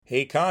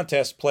Hey,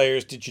 contest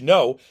players, did you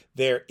know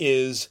there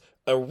is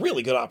a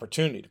really good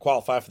opportunity to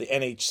qualify for the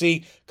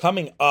NHC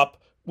coming up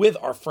with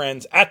our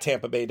friends at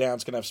Tampa Bay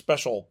Downs? Going to have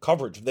special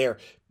coverage of their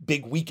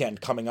big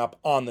weekend coming up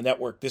on the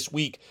network this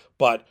week,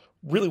 but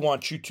really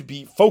want you to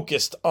be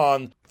focused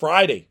on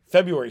Friday,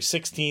 February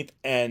 16th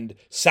and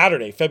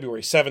Saturday,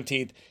 February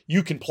 17th.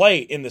 You can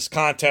play in this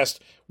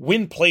contest,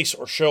 win, place,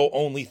 or show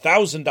only,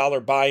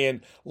 $1,000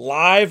 buy-in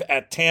live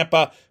at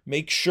Tampa.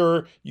 Make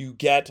sure you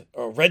get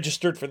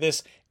registered for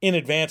this in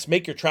advance.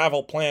 Make your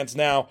travel plans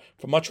now.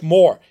 For much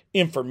more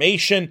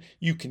information,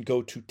 you can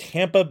go to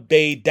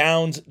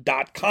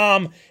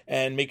tampabaydowns.com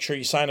and make sure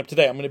you sign up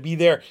today. I'm going to be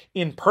there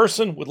in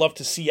person. Would love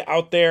to see you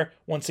out there.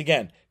 Once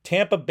again,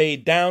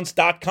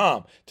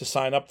 tampabaydowns.com to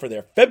sign up for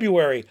their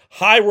February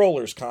High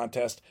Rollers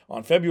contest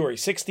on February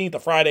 16th, a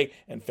Friday,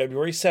 and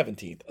February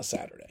 17th, a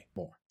Saturday.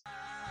 More.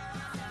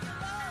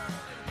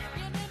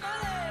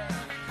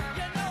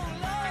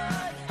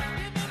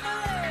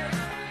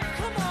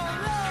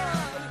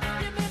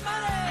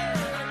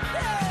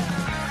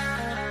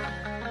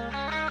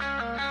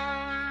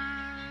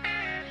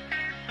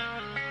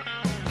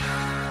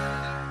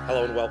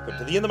 Hello and welcome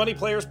to the In the Money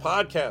Players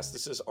podcast.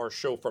 This is our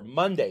show for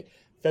Monday,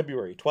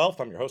 February 12th.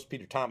 I'm your host,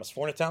 Peter Thomas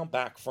Fornatown,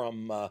 back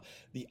from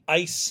the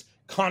ICE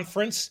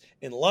conference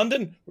in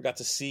London. We got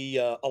to see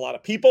a lot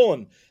of people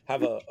and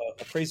have a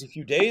crazy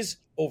few days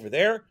over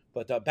there,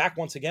 but back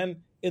once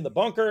again in the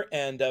bunker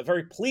and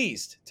very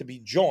pleased to be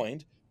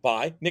joined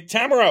by Nick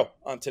Tammaro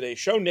on today's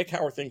show. Nick,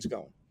 how are things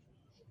going?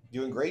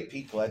 Doing great,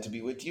 Pete. Glad to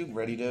be with you.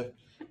 Ready to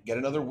get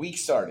another week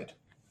started.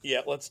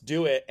 Yeah, let's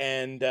do it.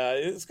 And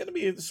it's going to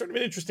be sort of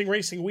an interesting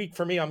racing week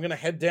for me. I'm going to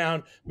head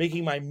down,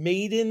 making my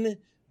maiden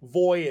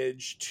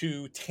voyage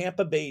to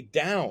Tampa Bay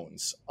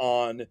Downs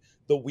on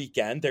the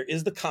weekend. There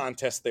is the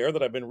contest there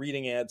that I've been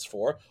reading ads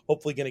for.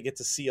 Hopefully going to get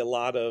to see a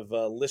lot of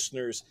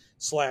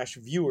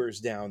listeners/viewers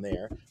down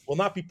there. Will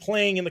not be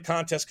playing in the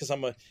contest because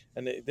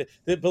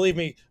believe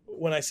me,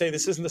 when I say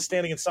this isn't a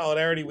standing in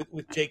solidarity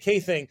with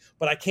JK thing,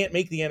 but I can't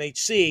make the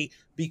NHC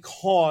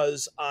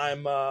because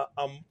I'm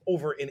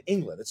over in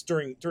England. It's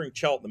during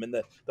Cheltenham, and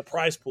the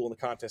prize pool in the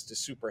contest is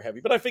super heavy.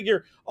 But I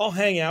figure I'll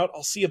hang out.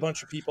 I'll see a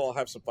bunch of people. I'll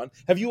have some fun.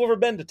 Have you ever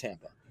been to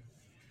Tampa?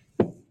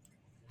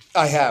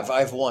 I have.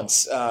 I've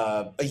once. 2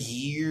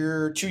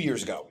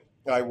 years ago.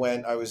 I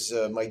went. I was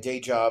my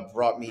day job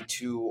brought me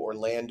to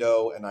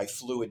Orlando, and I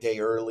flew a day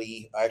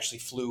early. I actually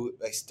flew.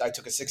 I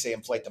took a 6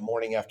 a.m. flight the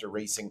morning after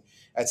racing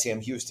at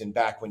Sam Houston,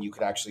 back when you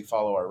could actually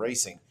follow our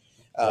racing.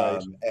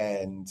 Right.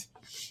 And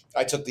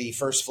I took the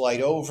first flight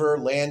over,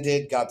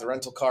 landed, got the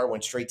rental car,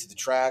 went straight to the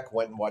track,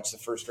 went and watched the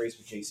first race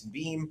with Jason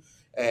Beam,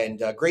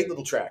 and great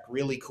little track,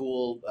 really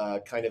cool,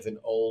 kind of an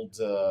old,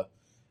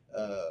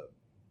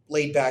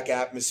 laid back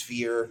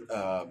atmosphere,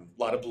 a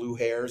lot of blue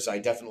hairs. I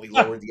definitely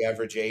lowered the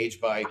average age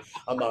by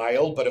a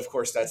mile, but of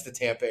course that's the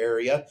Tampa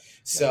area.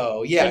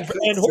 So yeah,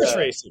 and horse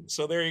racing.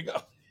 So there you go.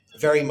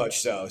 Very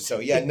much so. So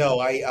yeah, no,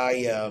 are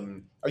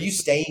you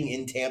staying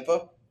in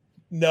Tampa?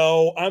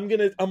 No, I'm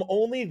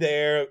only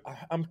there.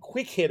 I'm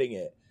quick hitting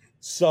it.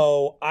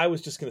 So I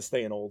was just going to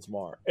stay in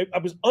Oldsmar. I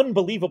was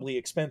unbelievably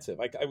expensive.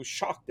 I was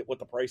shocked at what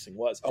the pricing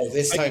was. Oh,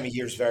 this time of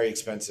year is very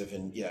expensive.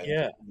 And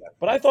yeah.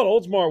 But I thought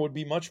Oldsmar would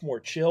be much more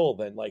chill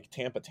than like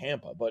Tampa.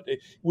 But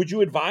would you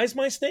advise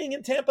my staying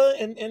in Tampa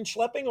and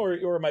schlepping,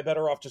 or am I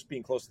better off just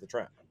being close to the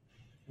track?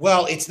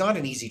 Well, it's not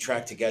an easy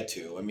track to get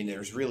to. I mean,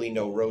 there's really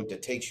no road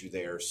that takes you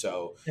there.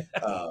 So,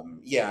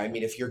 yeah, I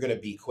mean, if you're going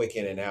to be quick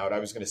in and out, I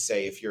was going to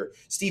say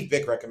Steve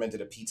Bick recommended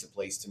a pizza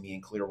place to me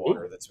in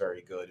Clearwater. That's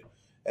very good.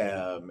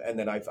 And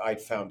then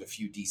I'd found a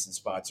few decent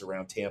spots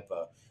around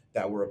Tampa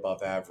that were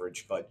above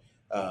average. But,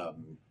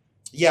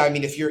 yeah, I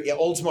mean, if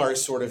Oldsmar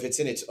is sort of, it's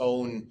in its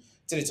own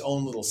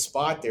little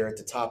spot there at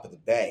the top of the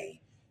bay.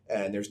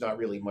 And there's not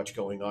really much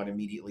going on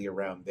immediately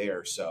around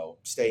there. So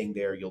staying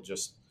there, you'll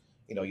just,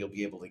 you'll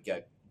be able to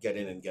get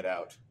in and get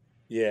out.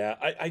 Yeah,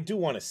 I do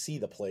want to see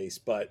the place,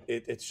 but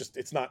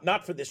it's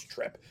not for this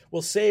trip.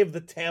 We'll save the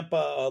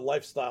Tampa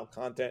lifestyle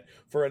content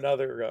for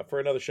another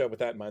show with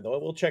that in mind, though.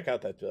 We'll check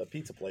out that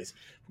pizza place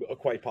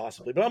quite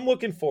possibly, but I'm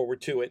looking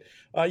forward to it.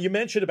 You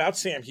mentioned about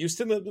Sam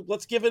Houston.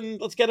 Let's get an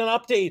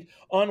update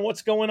on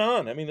what's going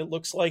on. I mean, it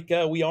looks like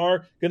we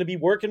are going to be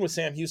working with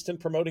Sam Houston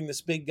promoting this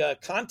big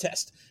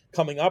contest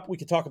coming up. We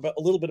could talk about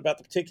a little bit about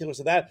the particulars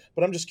of that,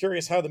 but I'm just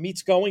curious how the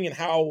meet's going and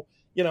how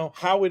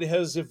it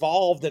has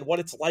evolved and what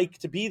it's like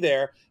to be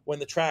there when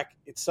the track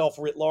itself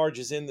writ large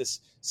is in this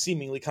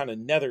seemingly kind of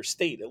nether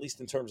state, at least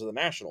in terms of the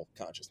national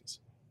consciousness.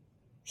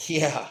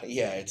 Yeah.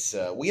 It's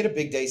we had a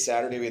big day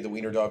Saturday. We had the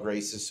Wiener Dog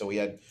races, so we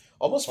had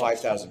almost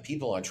 5,000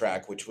 people on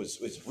track, which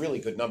was a really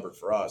good number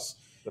for us.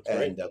 That's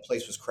and the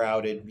place was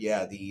crowded.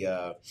 Yeah,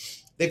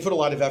 they put a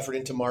lot of effort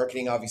into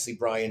marketing. Obviously,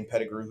 Brian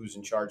Pettigrew, who's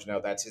in charge now,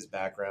 that's his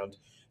background,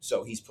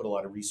 so he's put a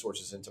lot of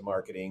resources into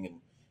marketing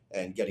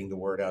and getting the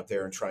word out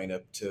there and trying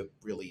to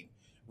really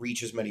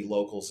reach as many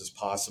locals as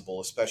possible,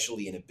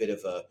 especially in a bit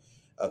of a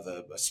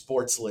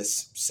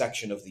sportsless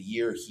section of the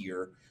year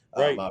here.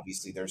 Right.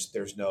 Obviously,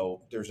 there's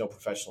no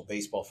professional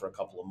baseball for a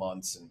couple of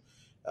months, and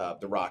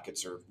The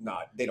Rockets are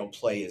not, they don't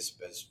play as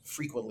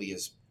frequently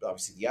as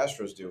obviously the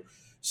Astros do.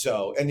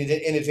 So, and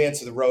in advance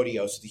of the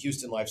rodeo, so the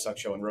Houston Livestock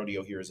Show and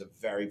Rodeo here is a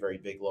very, very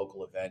big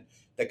local event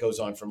that goes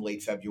on from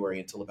late February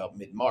until about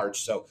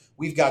mid-March. So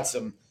we've got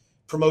some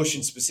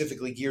promotion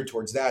specifically geared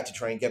towards that to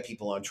try and get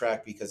people on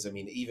track, because, I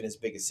mean, even as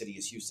big a city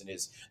as Houston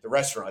is, the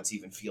restaurants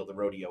even feel the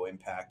rodeo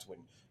impact when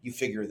you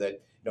figure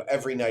that,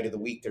 every night of the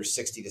week there's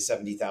 60 to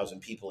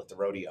 70,000 people at the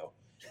rodeo.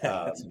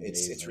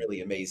 It's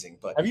really amazing.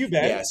 But have you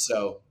been? Yeah,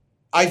 so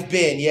I've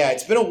been. Yeah,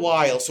 it's been a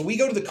while. So we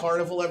go to the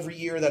carnival every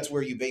year. That's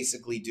where you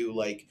basically do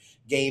like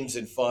games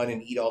and fun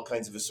and eat all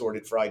kinds of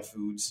assorted fried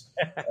foods.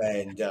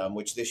 And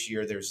which this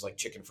year there's like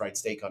chicken fried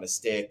steak on a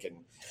stick and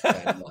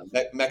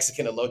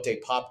Mexican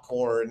elote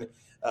popcorn,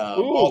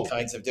 all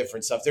kinds of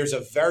different stuff. There's a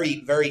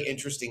very, very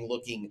interesting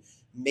looking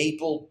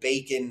maple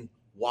bacon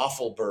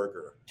waffle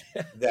burger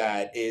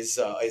that is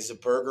a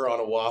burger on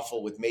a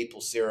waffle with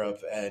maple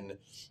syrup, and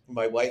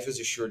my wife has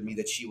assured me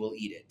that she will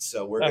eat it.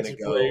 So we're going to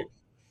go. Great.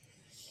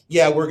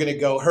 Yeah, we're going to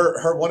go.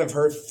 Her one of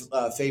her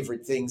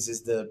favorite things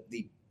is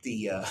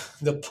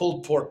the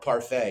pulled pork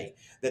parfait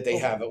that they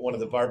have at one of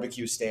the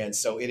barbecue stands.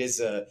 So it's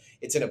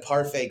in a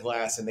parfait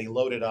glass, and they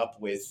load it up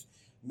with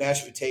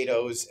mashed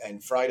potatoes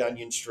and fried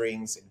onion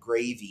strings and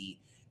gravy,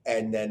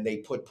 and then they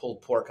put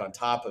pulled pork on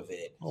top of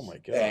it. Oh my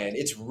god! And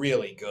it's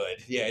really good.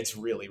 Yeah, it's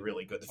really,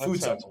 really good. The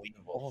food's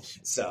unbelievable.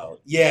 Awesome. So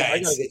yeah,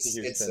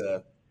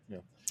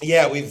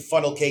 yeah, we have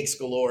funnel cakes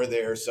galore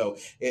there, so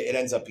it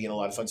ends up being a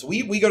lot of fun. So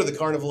we go to the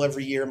carnival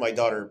every year. My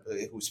daughter,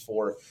 who's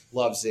 4,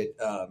 loves it.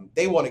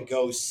 They want to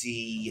go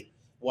see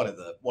one of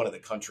the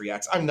country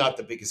acts. I'm not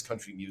the biggest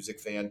country music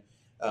fan,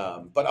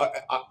 but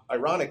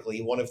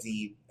ironically, one of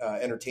the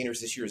entertainers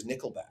this year is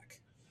Nickelback.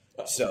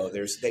 So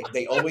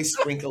they always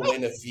sprinkle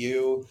in a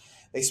few.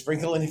 They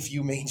sprinkle in a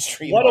few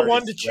mainstream. What a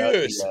one to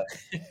choose!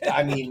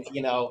 I mean,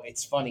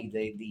 it's funny.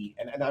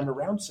 And I'm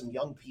around some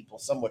young people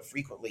somewhat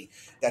frequently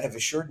that have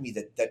assured me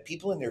that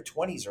people in their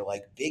 20s are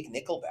like big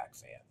Nickelback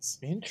fans.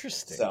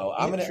 Interesting. So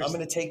I'm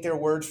gonna take their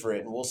word for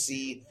it, and we'll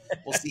see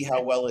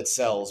how well it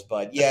sells.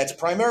 But yeah, it's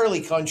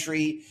primarily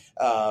country.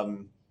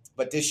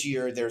 But this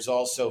year there's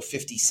also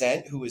 50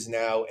 Cent, who is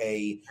now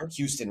a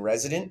Houston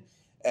resident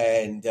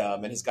and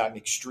has gotten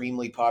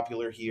extremely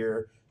popular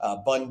here.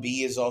 Bun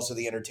B is also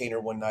the entertainer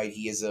one night.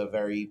 He is a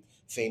very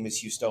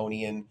famous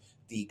Houstonian.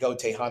 The Go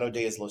Tejano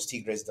Day is Los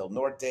Tigres del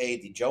Norte.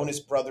 The Jonas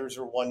Brothers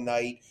are one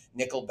night.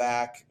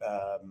 Nickelback.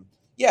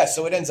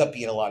 So it ends up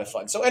being a lot of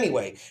fun. So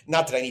anyway,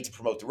 not that I need to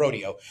promote the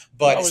rodeo,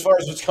 but as far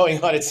as what's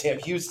going on at Sam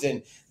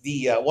Houston,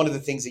 the one of the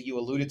things that you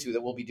alluded to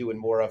that we'll be doing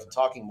more of and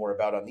talking more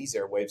about on these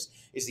airwaves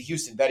is the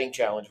Houston Betting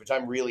Challenge, which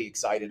I'm really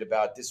excited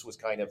about. This was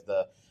kind of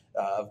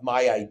of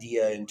my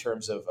idea in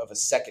terms of a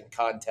second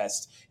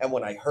contest. And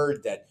when I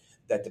heard that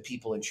the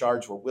people in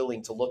charge were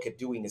willing to look at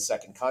doing a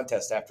second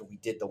contest after we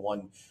did the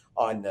one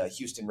on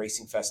Houston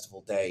Racing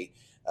Festival Day,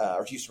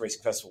 or Houston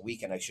Racing Festival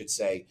weekend, I should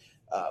say,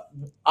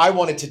 I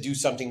wanted to do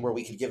something where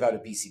we could give out a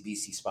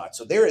BCBC spot.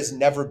 So there has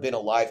never been a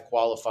live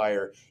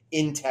qualifier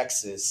in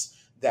Texas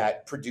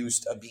that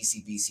produced a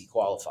BCBC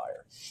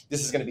qualifier.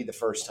 This is going to be the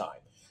first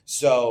time.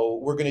 So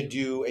we're going to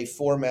do a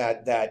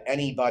format that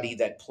anybody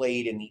that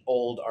played in the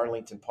old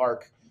Arlington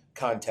Park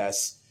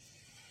contests,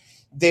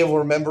 they will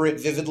remember it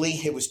vividly.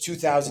 It was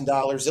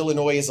 $2,000.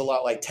 Illinois is a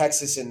lot like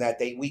Texas in that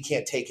we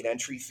can't take an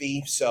entry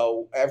fee.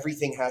 So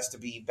everything has to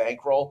be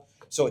bankroll.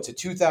 So it's a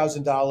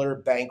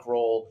 $2,000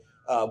 bankroll.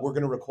 We're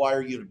going to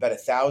require you to bet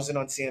 $1,000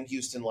 on Sam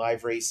Houston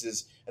live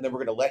races, and then we're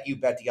going to let you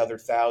bet the other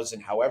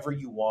 $1,000 however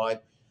you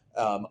want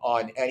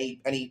on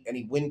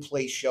any win,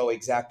 play, show,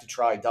 exact to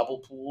try double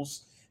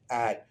pools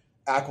at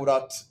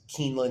Aqueduct,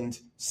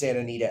 Keeneland, Santa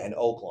Anita, and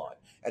Oaklawn.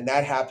 And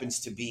that happens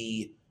to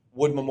be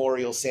Wood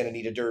Memorial, Santa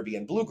Anita Derby,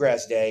 and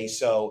Bluegrass Day.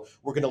 So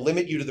we're going to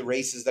limit you to the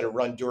races that are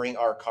run during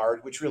our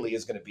card, which really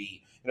is going to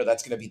be,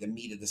 that's going to be the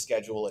meat of the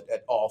schedule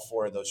at all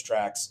 4 of those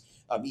tracks,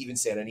 even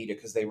Santa Anita,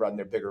 because they run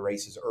their bigger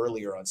races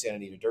earlier on Santa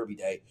Anita Derby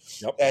Day.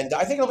 Yep. And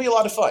I think it'll be a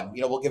lot of fun.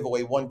 We'll give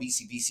away 1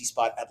 BCBC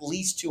spot, at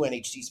least 2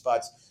 NHC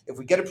spots. If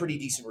we get a pretty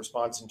decent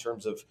response in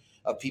terms of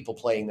people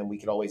playing, then we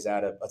could always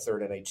add a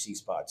 3rd NHC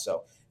spot.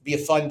 So it'll be a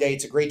fun day.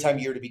 It's a great time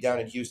of year to be down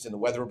in Houston. The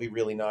weather will be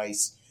really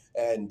nice.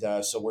 And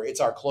so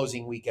it's our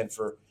closing weekend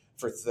for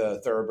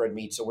the thoroughbred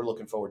meet. So we're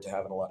looking forward to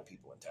having a lot of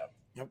people in town.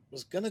 I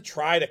was going to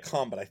try to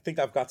come, but I think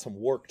I've got some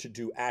work to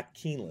do at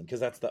Keeneland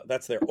because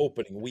that's their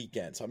opening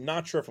weekend. So I'm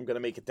not sure if I'm going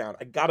to make it down.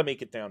 I got to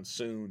make it down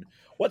soon.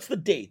 What's the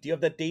date? Do you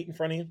have that date in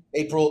front of you?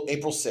 April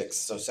 6th.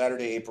 So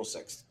Saturday, April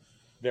 6th.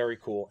 Very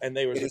cool. And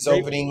it is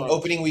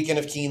opening weekend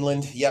of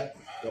Keeneland. Yep.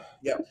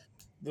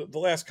 The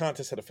last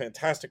contest had a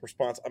fantastic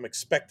response. I'm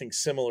expecting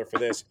similar for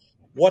this.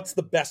 What's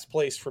the best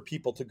place for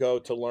people to go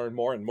to learn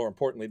more and, more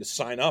importantly, to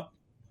sign up?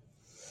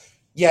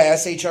 Yeah,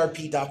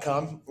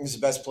 shrp.com is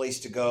the best place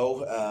to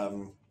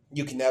go.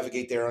 You can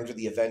navigate there under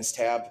the events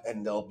tab,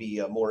 and there'll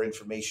be more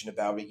information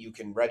about it. You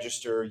can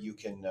register. You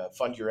can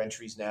fund your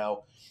entries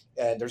now.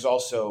 And there's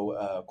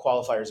also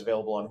qualifiers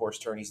available on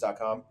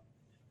horsetourneys.com.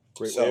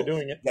 Great way of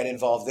doing it. Get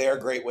involved there.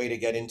 Great way to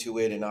get into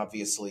it. And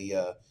obviously,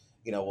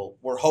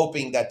 we're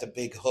hoping that the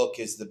big hook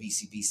is the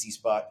BCBC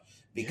spot,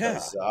 Yeah.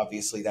 because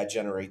obviously that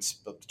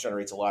generates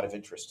a lot of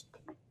interest.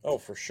 Oh,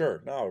 for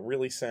sure. No, it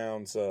really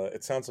sounds.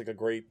 It sounds like a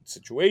great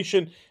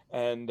situation,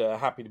 and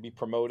happy to be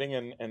promoting.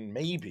 And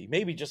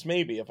maybe just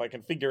maybe, if I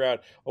can figure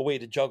out a way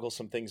to juggle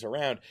some things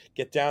around,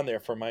 get down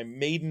there for my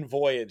maiden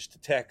voyage to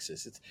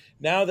Texas. It's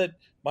now that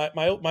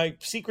my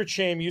secret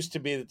shame used to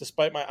be that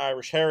despite my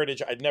Irish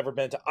heritage, I'd never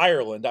been to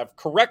Ireland. I've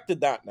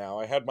corrected that now.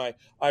 I had my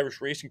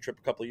Irish racing trip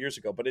a couple of years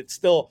ago, but it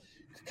still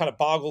kind of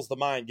boggles the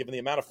mind given the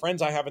amount of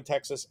friends I have in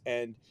Texas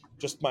and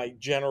just my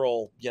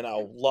general,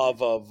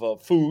 love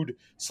of food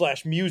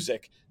 /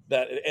 music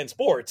and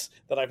sports,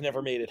 that I've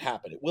never made it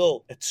happen. It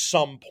will at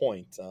some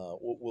point.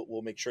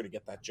 We'll make sure to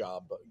get that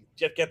job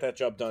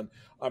done.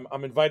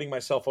 I'm inviting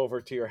myself over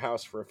to your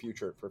house for a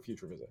future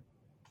visit.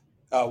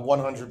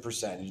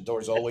 100%. The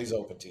door's always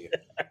open to you.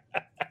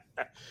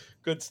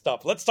 Good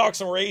stuff. Let's talk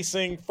some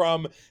racing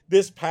from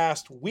this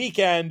past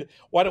weekend.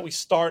 Why don't we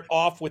start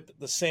off with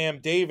the Sam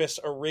Davis,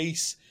 a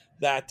race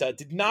that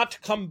did not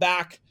come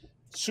back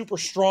super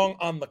strong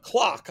on the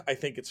clock, I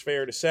think it's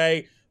fair to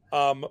say.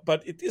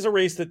 But it is a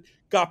race that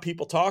got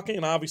people talking,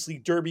 and obviously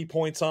Derby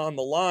points on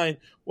the line.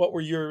 What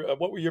were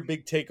your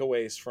big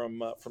takeaways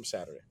from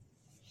Saturday?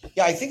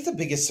 Yeah, I think the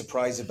biggest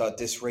surprise about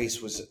this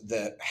race was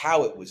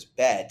how it was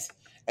bet,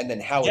 and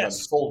then how it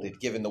unfolded,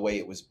 given the way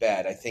it was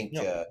bet. I think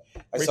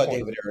I saw point.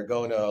 David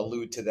Aragona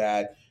allude to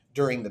that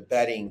during the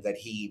betting, that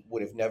he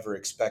would have never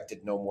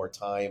expected No More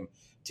Time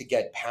to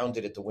get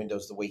pounded at the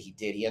windows the way he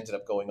did. He ended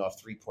up going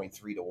off 3.3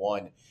 to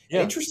 1. Yeah.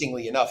 And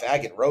interestingly enough,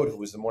 Agate Road, who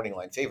was the morning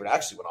line favorite,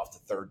 actually went off the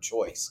third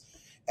choice.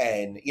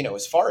 And,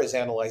 as far as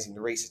analyzing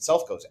the race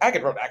itself goes,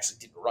 Agate Road actually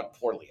didn't run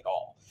poorly at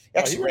all. He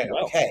actually ran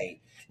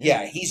okay.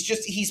 Yeah,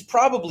 he's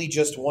probably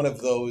just one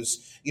of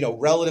those,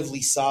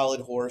 relatively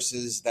solid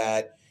horses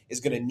that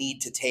is going to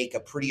need to take a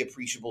pretty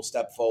appreciable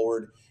step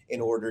forward in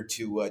order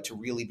to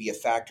really be a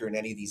factor in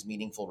any of these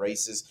meaningful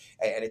races.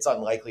 And it's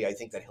unlikely, I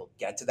think, that he'll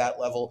get to that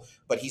level.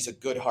 But he's a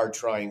good,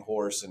 hard-trying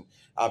horse, and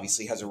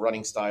obviously has a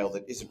running style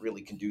that isn't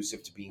really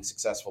conducive to being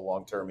successful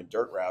long-term in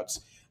dirt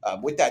routes.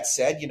 With that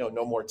said,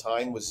 No More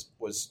Time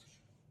was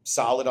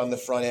solid on the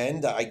front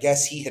end. I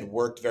guess he had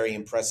worked very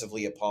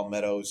impressively at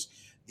Palmetto's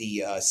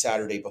the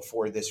Saturday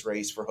before this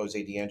race for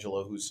Jose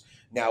D'Angelo, who's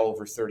now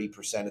over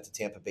 30% at the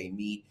Tampa Bay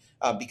meet.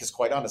 Because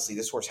quite honestly,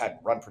 this horse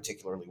hadn't run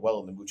particularly well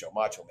in the Mucho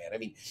Macho Man. I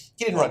mean,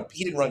 he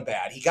didn't run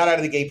bad. He got out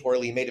of the gate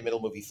poorly. He made a middle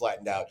move. He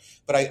flattened out.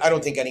 But I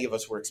don't think any of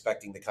us were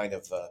expecting the kind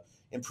of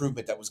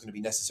improvement that was going to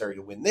be necessary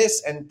to win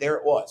this, and there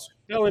it was.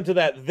 Fell into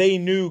that they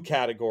knew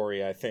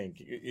category, I think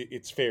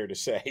it's fair to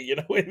say,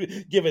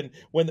 given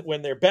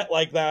when they're bet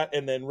like that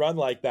and then run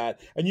like that,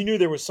 and you knew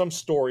there was some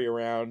story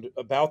around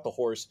about the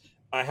horse.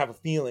 I have a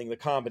feeling the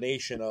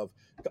combination of,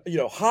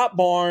 hot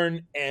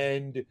barn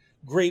and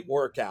great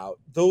workout,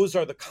 those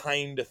are the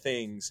kind of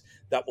things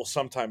that will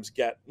sometimes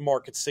get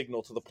market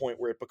signal to the point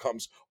where it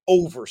becomes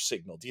over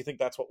signal. Do you think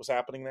that's what was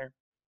happening there?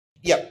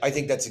 Yeah, I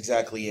think that's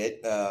exactly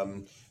it.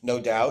 No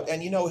doubt.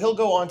 And, he'll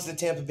go on to the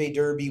Tampa Bay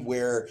Derby,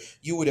 where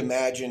you would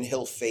imagine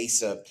he'll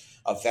face a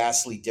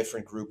vastly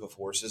different group of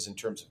horses in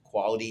terms of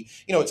quality.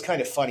 It's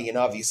kind of funny, and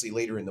obviously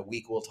later in the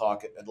week we'll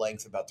talk at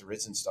length about the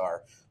Risen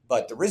Star,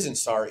 but the Risen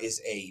Star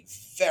is a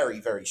very,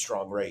 very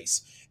strong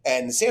race,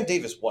 and the Sam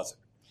Davis wasn't.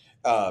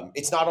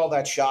 It's not all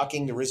that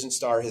shocking. The Risen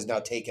Star has now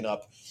taken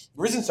up.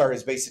 Risen Star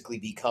has basically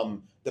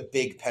become the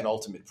big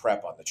penultimate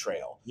prep on the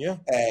trail. Yeah.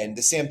 And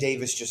the Sam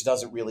Davis just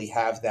doesn't really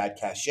have that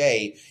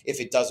cachet if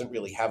it doesn't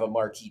really have a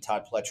marquee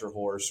Todd Pletcher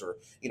horse or,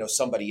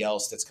 somebody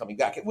else that's coming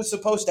back. It was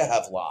supposed to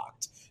have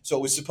locked. So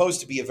it was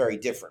supposed to be a very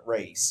different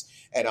race.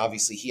 And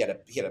obviously he had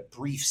a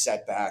brief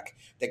setback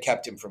that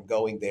kept him from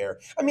going there.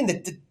 I mean,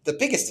 the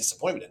biggest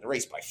disappointment in the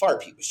race by far,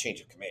 Pete, was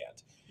change of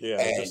command. Yeah,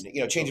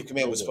 and change of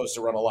command was supposed to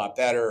run a lot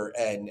better,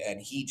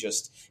 and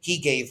he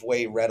gave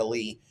way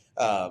readily.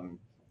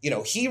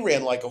 He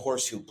ran like a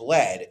horse who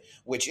bled,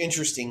 which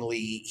interestingly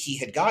he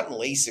had gotten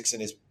Lasix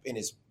in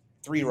his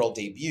 3-year-old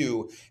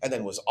debut, and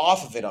then was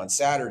off of it on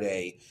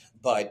Saturday.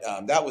 But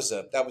that was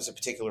a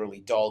particularly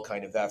dull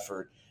kind of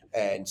effort,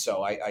 and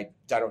so I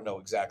don't know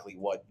exactly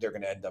what they're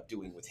going to end up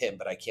doing with him.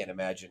 But I can't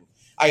imagine.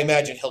 I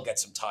imagine he'll get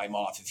some time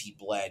off if he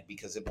bled,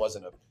 because it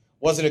wasn't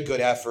a good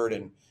effort.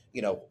 And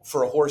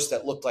for a horse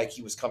that looked like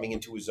he was coming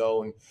into his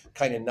own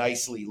kind of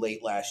nicely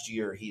late last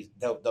year,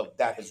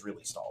 that has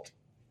really stalled.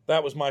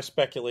 That was my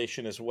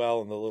speculation as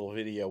well in the little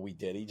video we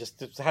did. He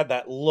just had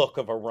that look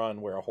of a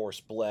run where a horse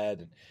bled.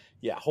 And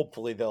yeah,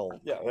 hopefully they're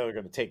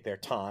going to take their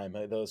time.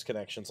 Those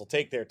connections will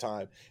take their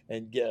time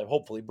and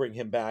hopefully bring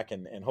him back.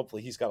 And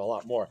hopefully he's got a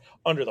lot more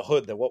under the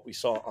hood than what we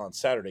saw on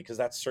Saturday, because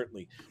that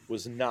certainly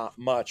was not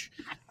much.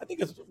 I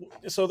think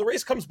so. The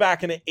race comes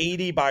back in an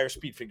 80 Beyer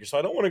speed figure. So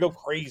I don't want to go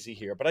crazy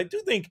here, but I do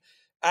think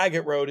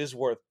Agate Road is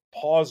worth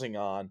pausing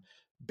on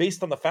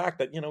based on the fact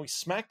that, he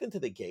smacked into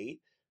the gate.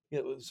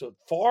 It was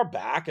far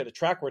back at a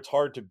track where it's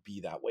hard to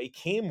be that way.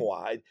 Came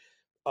wide.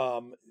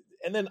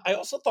 And then I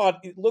also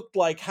thought it looked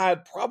like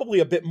had probably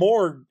a bit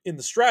more in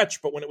the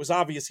stretch, but when it was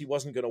obvious he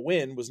wasn't going to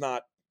win, was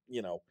not,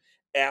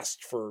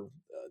 asked for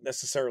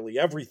necessarily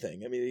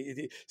everything. I mean,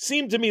 it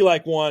seemed to me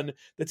like one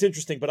that's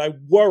interesting, but I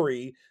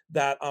worry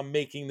that I'm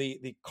making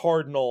the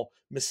cardinal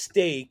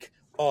mistake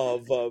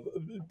of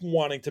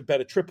wanting to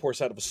bet a trip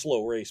horse out of a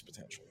slow race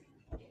potentially.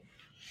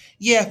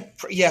 Yeah.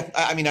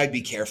 I mean, I'd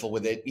be careful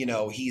with it.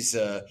 He's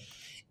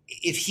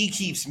if he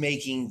keeps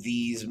making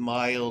these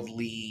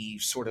mildly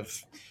sort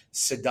of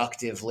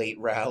seductive late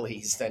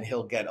rallies, then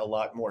he'll get a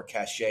lot more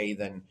cachet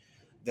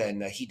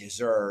than he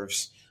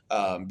deserves.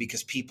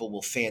 Because people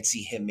will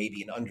fancy him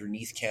maybe an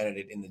underneath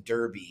candidate in the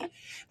Derby.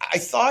 I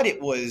thought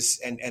it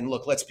was, and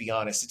look, let's be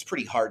honest, it's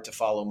pretty hard to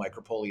follow Mike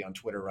Rapoli on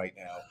Twitter right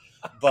now.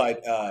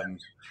 But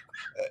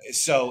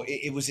so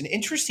it was an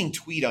interesting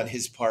tweet on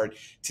his part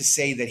to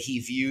say that he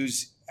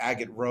views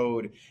Agate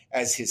Road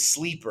as his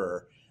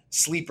sleeper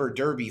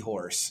Derby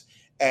horse.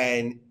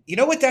 And you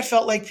know what that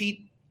felt like,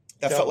 Pete?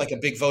 That felt like a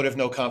big vote of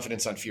no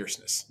confidence on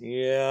fierceness.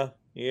 Yeah.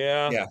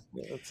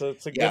 It's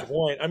a good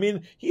point. I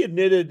mean, he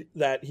admitted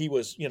that he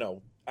was,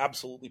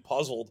 absolutely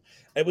puzzled.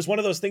 It was one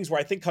of those things where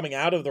I think coming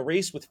out of the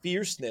race with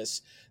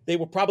fierceness, they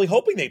were probably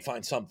hoping they'd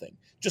find something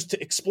just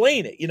to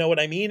explain it. You know what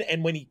I mean?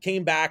 And when he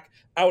came back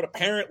out,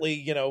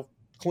 apparently,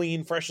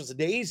 clean, fresh as a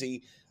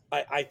daisy,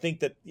 I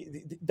think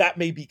that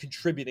may be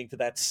contributing to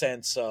that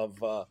sense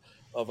of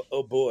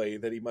oh boy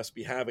that he must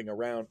be having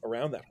around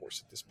that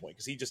horse at this point,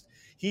 because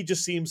he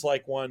just seems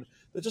like one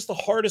that's just the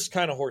hardest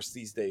kind of horse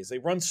these days. They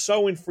run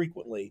so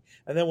infrequently,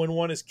 and then when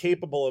one is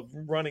capable of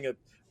running an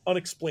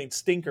unexplained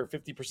stinker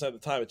 50% of the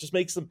time, it just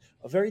makes them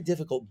a very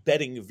difficult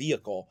betting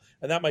vehicle,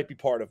 and that might be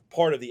part of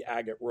the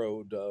Agate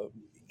Road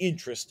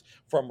interest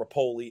from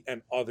Rapoli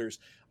and others.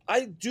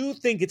 I do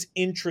think it's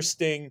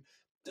interesting.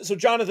 So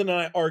Jonathan and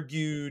I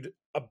argued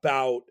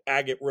about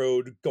Agate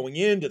Road going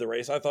into the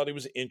race. I thought it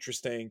was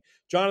interesting.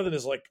 Jonathan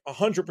is like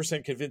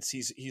 100% convinced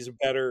he's a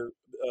better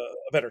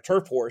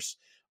turf horse.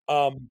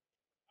 I'm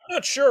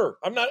not sure.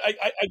 I'm not.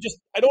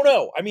 I don't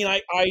know. I mean,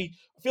 I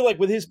feel like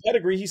with his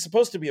pedigree, he's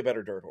supposed to be a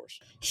better dirt horse.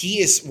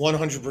 He is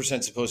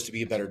 100% supposed to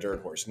be a better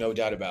dirt horse, no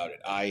doubt about it.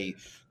 I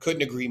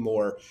couldn't agree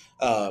more.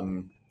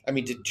 I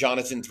mean, did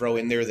Jonathan throw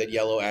in there that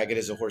Yellow Agate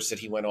is a horse that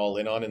he went all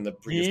in on in the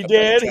Breeders' Cup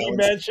Challenge? He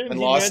mentioned and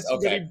lost.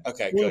 Okay,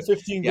 good.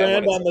 15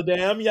 grand on the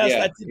dam. Yes,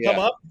 that did come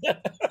up.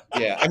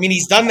 Yeah, I mean,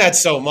 he's done that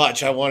so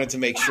much. I wanted to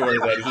make sure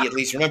that he at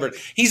least remembered.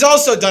 He's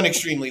also done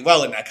extremely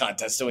well in that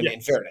contest. So, in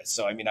fairness,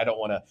 so I mean, I don't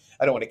want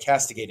to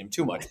castigate him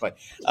too much, but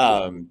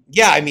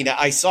I mean,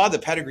 I saw the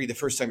pedigree the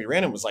first time he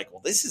ran and was like,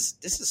 well, this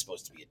is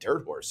supposed to be a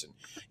dirt horse,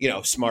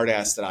 and smart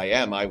ass that I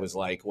am, I was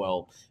like,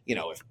 well,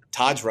 if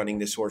Todd's running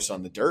this horse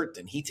on the dirt,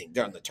 then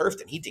on the turf,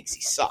 then he thinks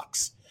he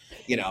sucks.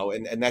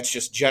 And that's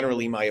just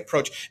generally my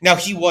approach. Now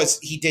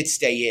he did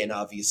stay in,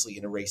 obviously,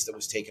 in a race that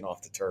was taken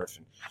off the turf.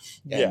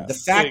 And the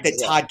fact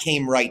that Todd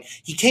came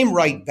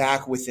right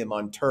back with him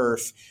on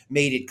turf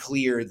made it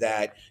clear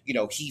that,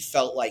 he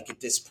felt like at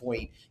this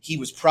point he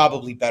was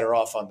probably better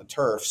off on the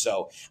turf.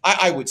 So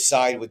I would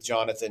side with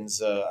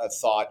Jonathan's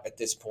thought at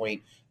this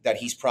point that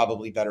he's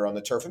probably better on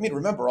the turf. I mean,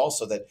 remember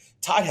also that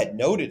Todd had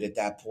noted at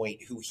that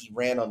point who he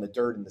ran on the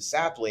dirt in the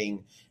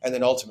sapling and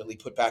then ultimately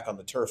put back on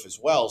the turf as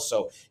well.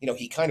 So,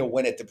 he kind of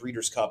went at the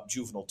Breeders' Cup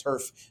juvenile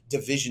turf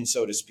division,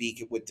 so to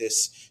speak, with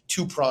this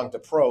two-pronged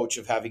approach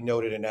of having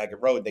Noted and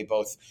Agate Road. They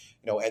both,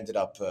 ended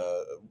up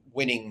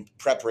winning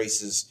prep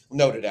races.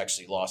 Noted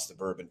actually lost the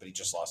Bourbon, but he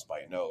just lost by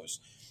a nose.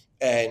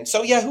 And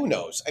so, who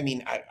knows? I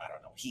mean, I don't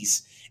know.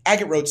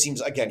 Agate Road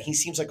seems like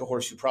a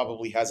horse who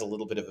probably has a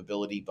little bit of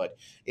ability, but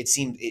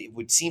it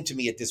would seem to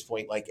me at this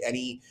point like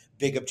any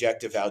big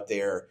objective out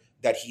there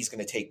that he's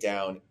going to take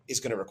down is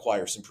going to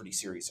require some pretty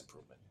serious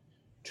improvement.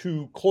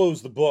 To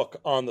close the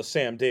book on the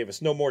Sam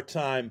Davis, No More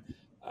Time,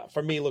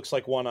 for me looks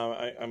like one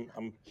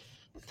I'm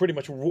pretty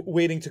much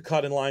waiting to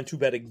cut in line to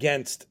bet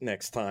against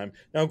next time.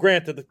 Now,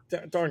 granted,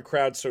 the darn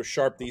crowd's so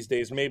sharp these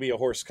days, maybe a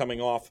horse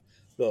coming off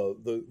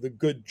the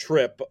good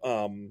trip,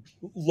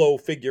 low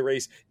figure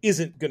race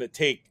isn't going to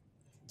take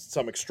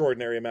some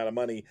extraordinary amount of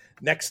money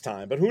next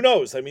time. But who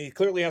knows? I mean, he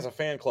clearly has a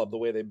fan club the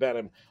way they bet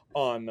him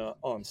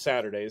on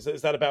Saturdays.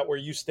 Is that about where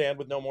you stand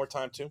with No More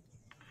Time too?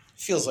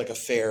 Feels like a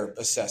fair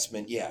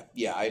assessment. Yeah.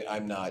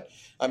 I'm not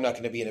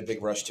going to be in a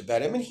big rush to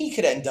bet him, and he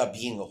could end up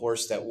being a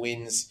horse that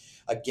wins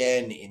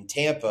again in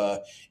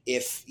Tampa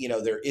if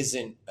there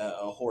isn't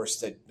a horse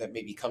that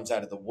maybe comes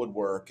out of the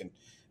woodwork. And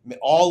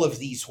all of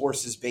these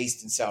horses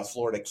based in South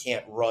Florida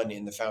can't run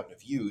in the Fountain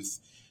of Youth.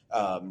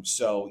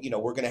 So,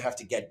 we're going to have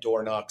to get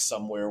Dornock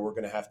somewhere. We're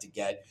going to have to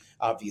get,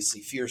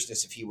 obviously,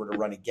 Fierceness if he were to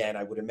run again.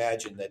 I would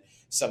imagine that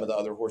some of the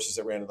other horses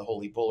that ran in the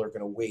Holy Bull are going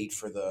to wait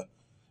for the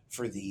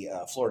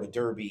Florida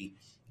Derby.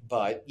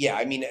 But,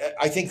 I mean,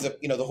 I think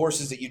the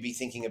horses that you'd be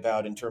thinking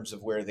about in terms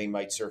of where they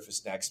might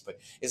surface next, but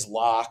is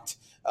Locked,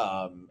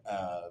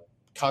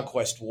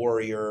 Conquest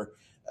Warrior,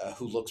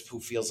 who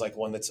feels like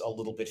one that's a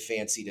little bit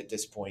fancied at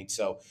this point.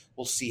 So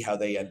we'll see how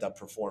they end up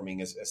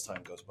performing as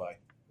time goes by.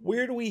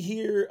 Where do we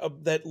hear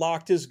that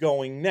Locked is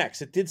going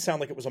next? It did sound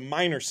like it was a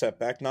minor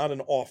setback, not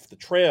an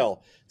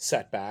off-the-trail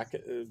setback.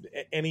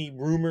 Any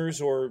rumors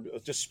or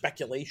just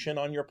speculation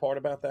on your part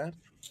about that?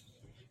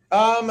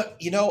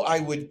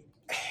 I would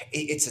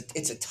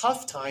it's a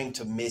tough time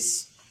to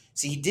miss.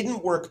 See, he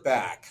didn't work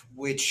back,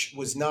 which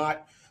was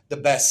not the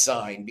best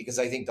sign, because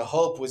I think the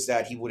hope was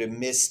that he would have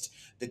missed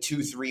the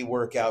 2-3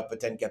 workout, but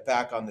then get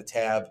back on the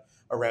tab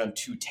around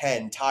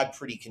 210. Todd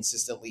pretty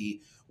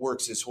consistently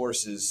works his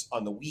horses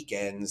on the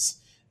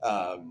weekends.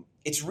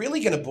 It's really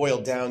going to boil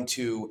down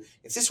to,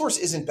 if this horse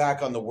isn't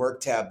back on the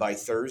work tab by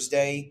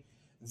Thursday,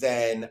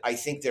 then I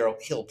think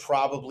he'll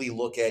probably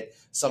look at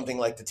something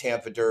like the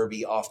Tampa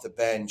Derby off the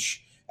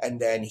bench, and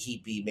then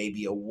he'd be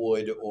maybe a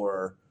Wood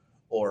or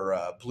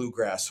a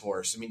Bluegrass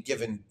horse. I mean,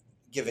 given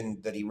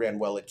that he ran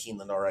well at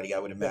Keeneland already, I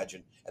would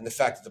imagine, and the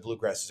fact that the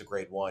Bluegrass is a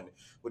grade 1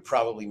 would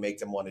probably make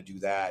them want to do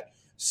that.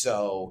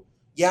 So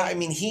yeah, I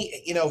mean,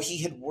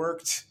 he'd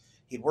worked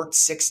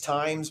 7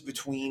 times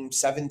between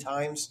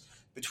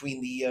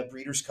the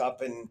Breeders' Cup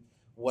and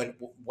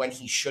when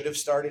he should have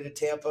started at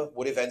Tampa,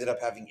 would have ended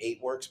up having 8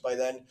 works by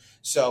then.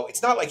 So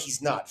it's not like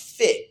he's not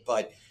fit,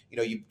 but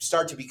you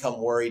start to become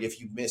worried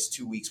if you miss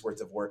 2 weeks worth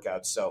of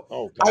workouts.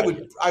 So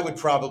I would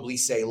probably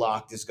say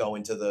Locked is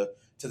going to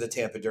the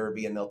Tampa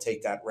Derby, and they'll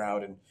take that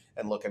route.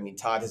 And look, I mean,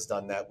 Todd has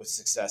done that with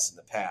success in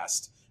the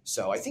past.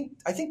 So I think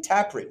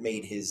Tappert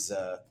made his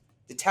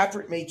did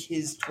Tappert make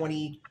his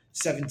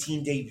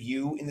 2017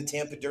 debut in the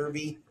Tampa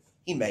Derby?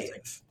 He may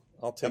have.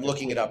 I'm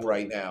looking it up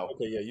right now.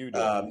 Okay, yeah, you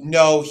do.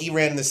 No, he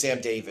ran in the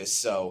Sam Davis.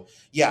 So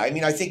yeah, I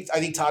mean, I think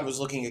Todd was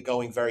looking at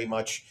going very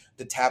much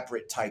the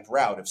Tappert type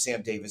route of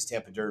Sam Davis,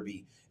 Tampa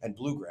Derby, and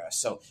Bluegrass.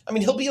 So I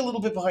mean, he'll be a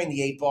little bit behind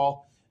the 8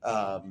 ball,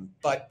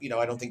 but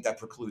I don't think that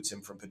precludes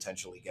him from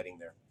potentially getting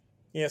there.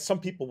 Yeah, some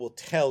people will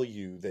tell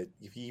you that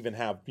if you even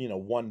have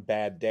one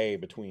bad day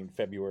between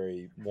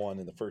February 1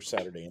 and the first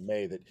Saturday in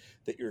May, that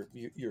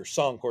you're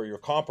sunk or you're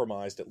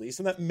compromised at least,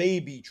 and that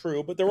may be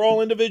true. But they're all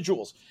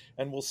individuals,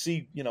 and we'll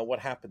see what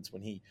happens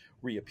when he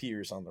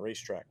reappears on the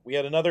racetrack. We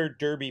had another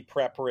Derby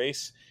prep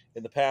race.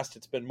 In the past,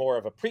 it's been more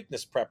of a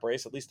Preakness prep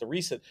race, at least the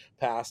recent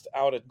past,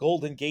 out at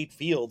Golden Gate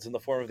Fields in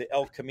the form of the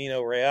El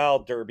Camino Real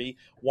Derby,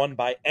 won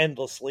by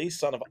Endlessly,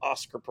 son of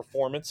Oscar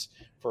Performance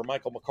for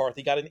Michael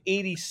McCarthy. Got an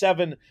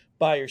 87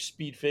 Beyer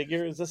speed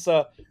figure. Is this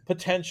a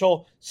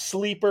potential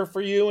sleeper for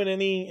you in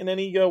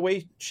any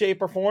way,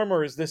 shape, or form,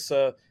 or is this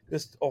a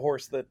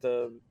horse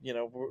that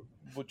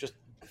would just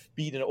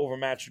beat an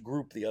overmatched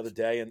group the other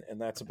day, and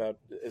that's about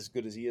as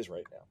good as he is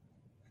right now?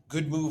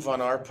 Good move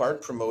on our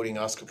part, promoting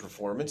Oscar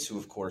Performance, who,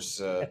 of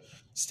course,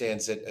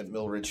 stands at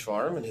Millridge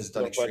Farm and has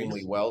done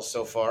extremely well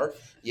so far.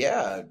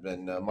 Yeah,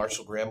 and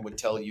Marshall Graham would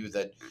tell you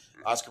that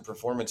Oscar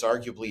Performance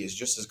arguably is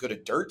just as good a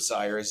dirt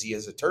sire as he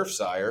is a turf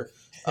sire.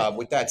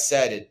 With that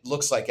said, it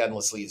looks like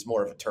Endlessly is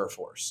more of a turf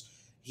horse.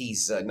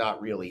 He's not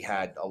really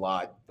had a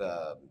lot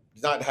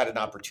not had an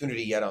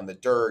opportunity yet on the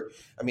dirt.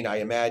 I mean, I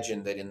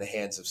imagine that in the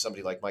hands of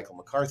somebody like Michael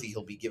McCarthy,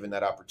 he'll be given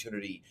that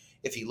opportunity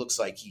if he looks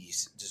like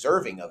he's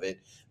deserving of it.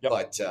 Yep.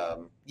 But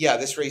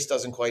this race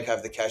doesn't quite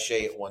have the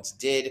cachet it once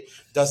did.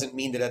 Doesn't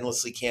mean that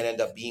Endlessly can't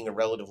end up being a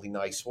relatively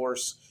nice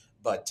horse,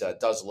 but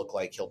does look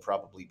like he'll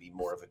probably be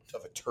more of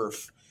a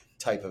turf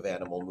type of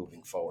animal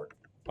moving forward.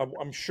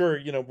 I'm sure,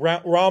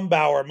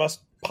 Rombauer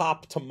must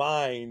pop to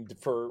mind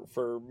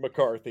for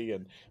McCarthy,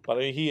 but I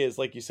mean, he is,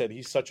 like you said,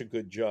 he's such a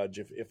good judge.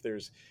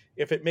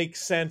 If it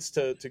makes sense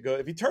to go,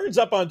 if he turns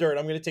up on dirt,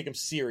 I'm going to take him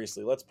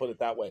seriously. Let's put it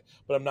that way.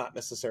 But I'm not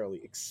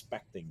necessarily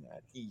expecting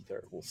that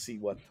either. We'll see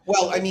what.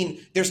 Well, I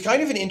mean, there's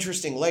kind of an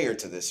interesting layer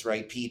to this,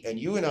 right, Pete? And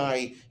you and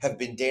I have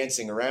been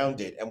dancing around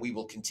it, and we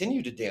will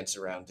continue to dance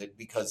around it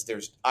because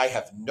I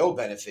have no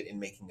benefit in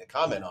making a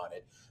comment on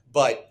it,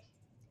 but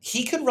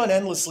he could run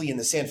Endlessly in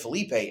the San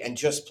Felipe and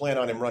just plan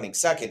on him running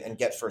second and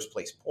get first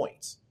place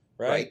points,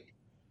 right?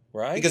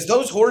 Because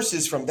those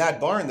horses from that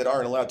barn that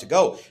aren't allowed to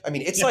go, I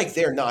mean, it's like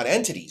they're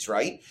non-entities,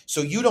 right?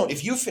 So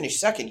if you finish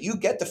second, you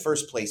get the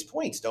first place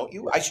points, don't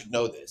you? I should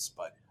know this,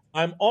 but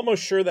I'm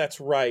almost sure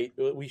that's right.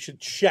 We should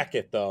check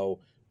it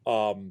though.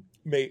 I'm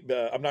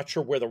not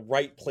sure where the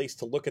right place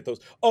to look at those.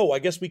 Oh, I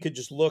guess we could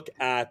just look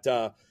at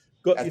the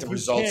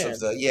results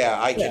of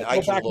I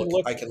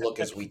can look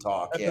as we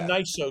talk. At the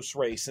Nisos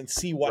race and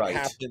see what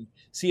happened.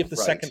 See if the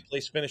second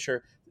place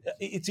finisher.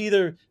 It's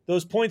either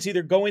those points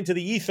either go into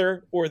the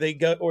ether or they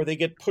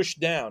get pushed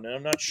down. And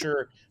I'm not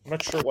sure what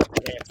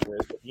the answer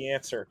is, but the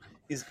answer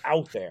is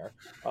out there.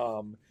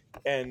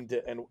 And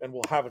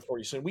we'll have it for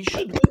you soon. We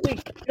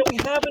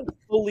haven't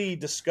fully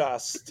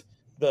discussed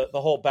the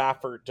whole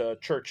Baffert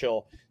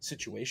Churchill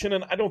situation,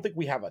 and I don't think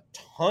we have a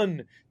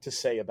ton to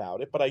say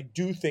about it, but I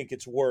do think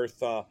it's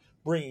worth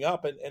bringing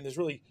up, and there's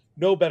really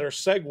no better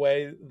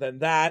segue than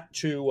that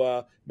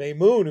to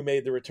Maymun, who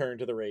made the return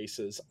to the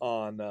races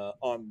on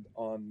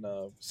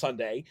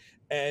Sunday,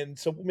 and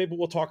so maybe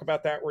we'll talk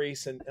about that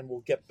race, and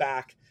we'll get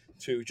back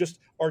to just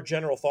our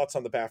general thoughts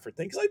on the Baffert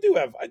thing, because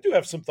I do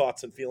have some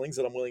thoughts and feelings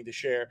that I'm willing to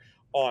share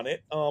on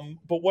it.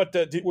 But what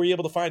were you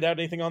able to find out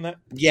anything on that?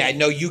 Yeah,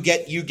 no, you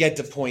get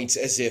the points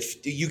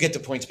you get the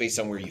points based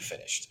on where you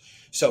finished.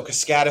 So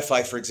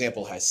Cascatify, for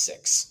example, has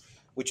 6,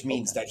 which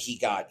means that he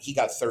got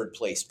third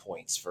place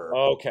points for.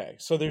 Okay,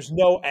 so there's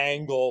no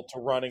angle to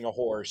running a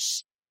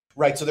horse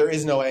Right, so there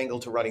is no angle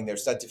to running there,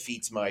 so that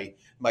defeats my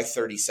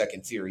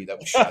 30-second theory that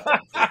was shot down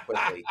pretty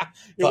quickly.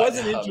 It But was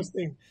an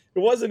interesting. It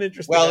was an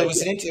interesting well, idea.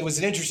 it was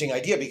an interesting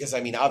idea because,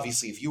 I mean,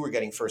 obviously, if you were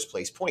getting first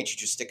place points, you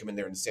just stick them in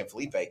there in the San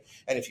Felipe,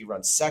 and if you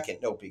run second,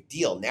 no big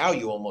deal. Now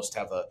you almost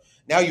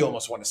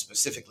want to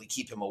specifically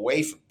keep him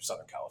away from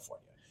Southern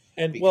California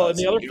And well, and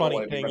because the other you don't funny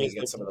want to be thing running is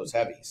against that some of those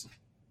heavies.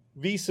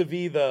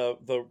 vis-a-vis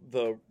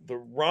the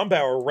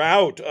Rombauer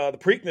route, the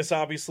Preakness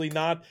obviously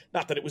not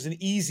that it was an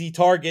easy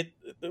target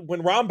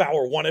when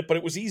Rombauer won it, but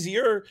it was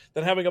easier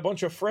than having a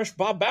bunch of fresh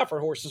Bob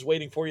Baffert horses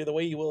waiting for you the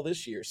way you will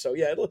this year. So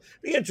yeah, it'll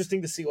be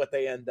interesting to see what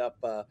they end up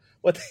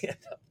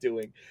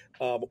doing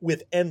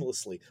with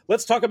Endlessly.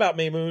 Let's talk about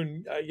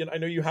Maymun. I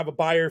know you have a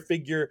buyer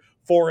figure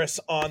for us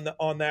on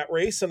that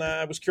race, and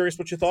I was curious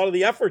what you thought of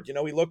the effort. He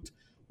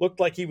looked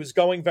like he was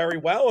going very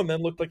well, and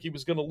then looked like he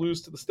was going to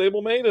lose to the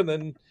stablemate, and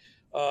then.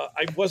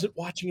 I wasn't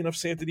watching enough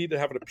Santini to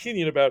have an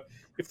opinion about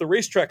if the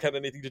racetrack had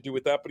anything to do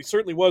with that, but he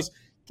certainly was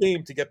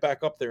game to get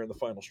back up there in the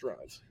final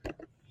strides.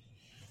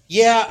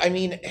 Yeah, I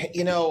mean,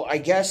 I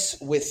guess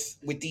with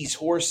these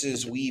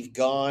horses, we've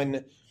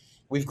grown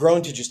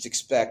to just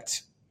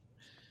expect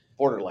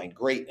borderline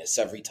greatness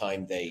every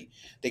time they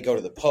go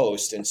to the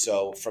post, and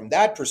so from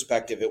that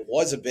perspective, it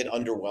was a bit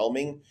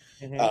underwhelming.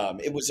 Mm-hmm.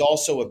 It was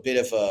also a bit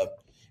of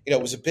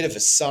a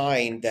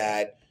sign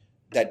that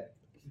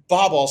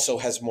Bob also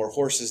has more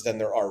horses than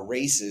there are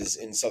races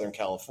in Southern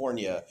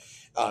California.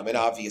 And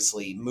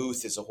obviously,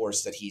 Muth is a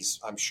horse that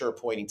I'm sure,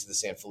 pointing to the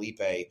San Felipe.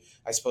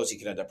 I suppose he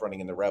could end up running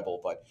in the Rebel,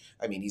 but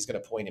I mean, he's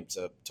going to point him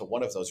to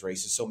one of those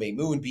races. So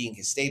Maymun, being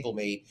his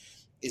stablemate,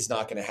 is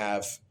not going to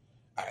have.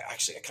 I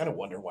kind of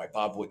wonder why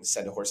Bob wouldn't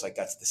send a horse like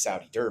that to the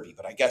Saudi Derby,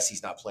 but I guess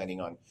he's not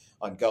planning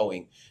on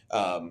going.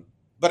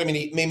 But I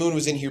mean, Maymun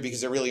was in here because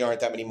there really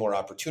aren't that many more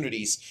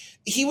opportunities.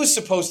 He was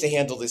supposed to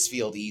handle this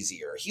field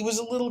easier. He was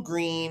a little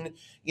green,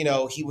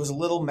 he was a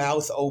little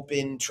mouth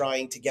open,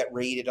 trying to get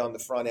rated on the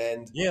front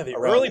end. Yeah, the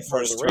around early the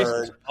part of first the race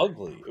turn. was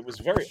ugly. It was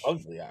very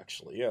ugly,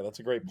 actually. Yeah, that's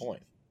a great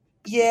point.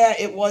 Yeah,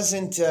 it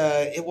wasn't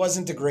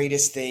the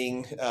greatest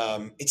thing.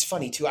 It's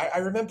funny too. I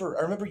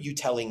remember you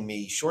telling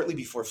me shortly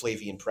before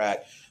Flavien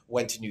Prat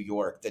went to New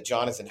York that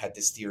Jonathan had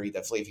this theory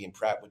that Flavien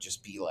Prat would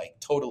just be like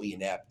totally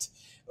inept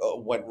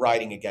when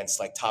riding against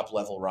like top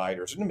level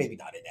riders. Maybe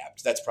not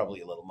inept. That's probably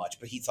a little much,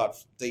 but he thought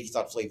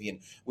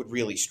Flavien would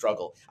really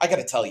struggle. I got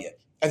to tell you,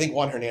 I think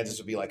Juan Hernandez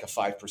would be like a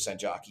 5%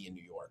 jockey in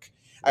New York.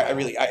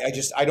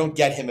 I don't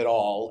get him at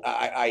all.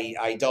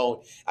 I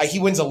don't. He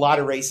wins a lot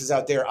of races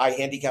out there. I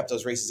handicap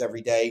those races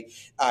every day.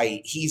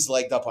 He's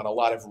legged up on a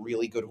lot of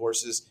really good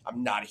horses.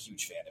 I'm not a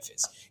huge fan of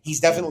his. He's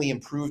definitely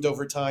improved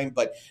over time,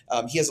 but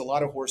he has a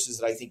lot of horses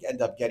that I think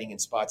end up getting in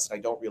spots that I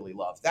don't really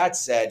love. That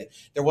said,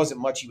 there wasn't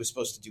much he was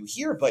supposed to do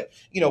here, but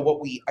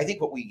what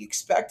we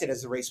expected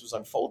as the race was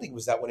unfolding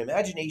was that when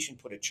Imagination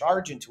put a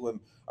charge into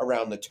him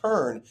around the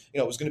turn,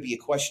 it was going to be a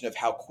question of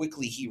how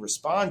quickly he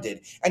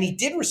responded, and he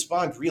did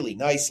respond really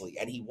nicely,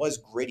 and he was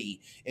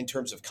gritty in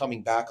terms of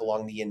coming back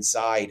along the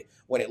inside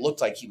when it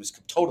looked like he was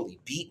totally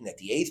beaten at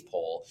the eighth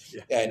pole.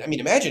 Yeah. And I mean,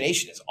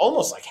 Imagination is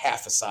almost like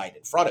half a side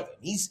in front of him.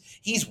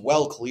 He's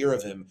well clear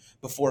of him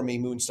before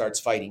Maymun starts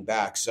fighting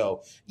back.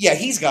 So yeah,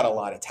 he's got a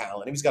lot of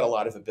talent. He's got a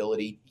lot of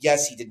ability.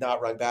 Yes, he did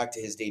not run back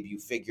to his debut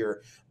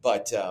figure,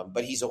 but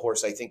he's a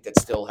horse I think that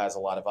still has a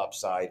lot of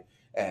upside.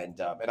 And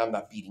I'm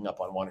not beating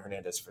up on Juan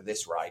Hernandez for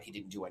this ride. He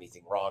didn't do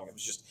anything wrong.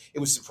 It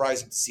was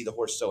surprising to see the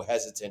horse so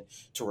hesitant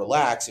to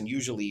relax. And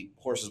usually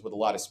horses with a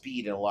lot of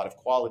speed and a lot of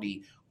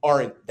quality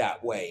aren't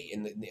that way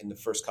in the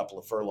first couple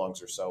of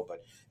furlongs or so.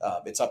 But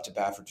it's up to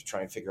Baffert to try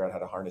and figure out how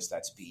to harness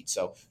that speed.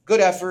 So good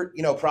effort.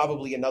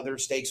 Probably another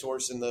stakes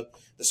horse in the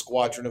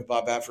squadron of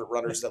Bob Baffert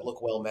runners that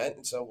look well met.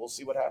 And so we'll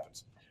see what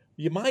happens.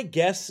 You might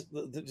guess,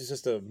 it's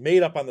just a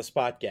made up on the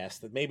spot guess,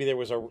 that maybe there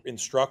was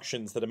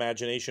instructions that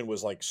Imagination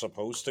was like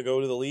supposed to go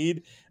to the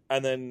lead,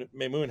 and then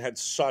Maymun had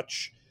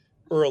such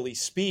early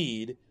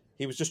speed,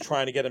 he was just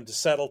trying to get him to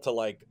settle to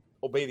like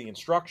obey the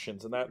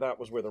instructions, and that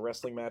was where the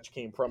wrestling match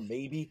came from.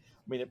 Maybe,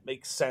 I mean, it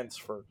makes sense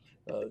for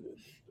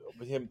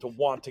him to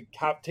want to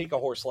take a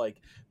horse like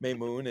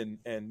Maymun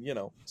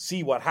and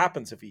see what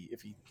happens if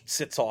he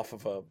sits off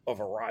of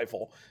a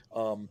rival.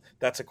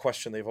 That's a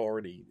question they've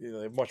already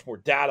they have much more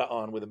data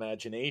on with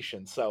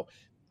Imagination. So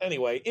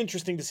anyway,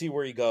 interesting to see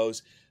where he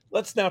goes.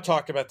 Let's now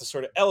talk about the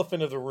sort of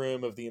elephant of the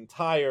room of the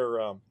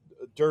entire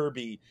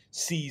Derby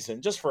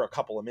season, just for a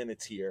couple of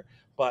minutes here.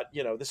 But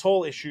this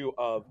whole issue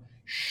of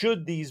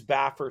should these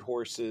Baffert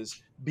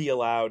horses be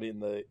allowed in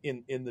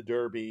the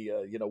Derby?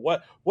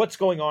 What's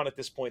going on at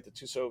this point?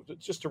 So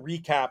just to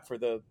recap for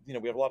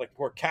we have a lot of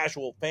more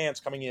casual fans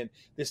coming in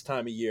this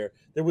time of year.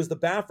 There was the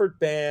Baffert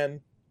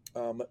ban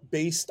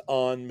based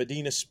on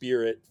Medina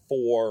Spirit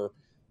for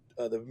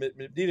the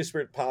Medina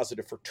Spirit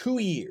positive for 2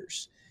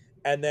 years,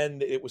 and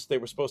then they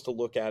were supposed to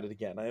look at it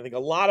again. I think a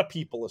lot of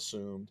people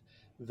assumed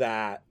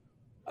that.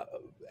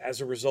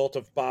 As a result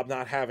of Bob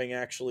not having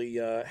actually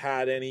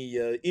had any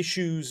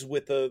issues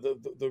with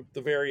the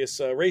various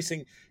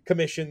racing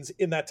commissions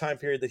in that time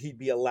period, that he'd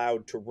be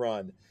allowed to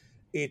run.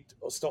 It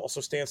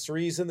also stands to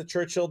reason that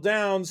Churchill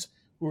Downs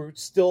were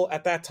still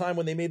at that time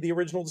when they made the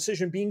original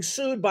decision being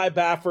sued by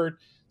Baffert,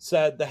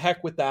 said the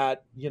heck with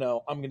that,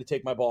 I'm going to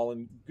take my ball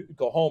and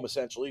go home,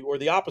 essentially, or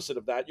the opposite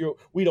of that.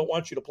 We don't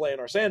want you to play in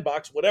our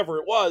sandbox, whatever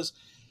it was.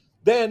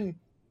 Then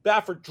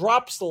Baffert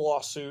drops the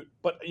lawsuit,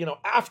 but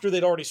after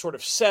they'd already sort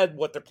of said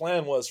what their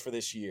plan was for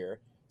this year.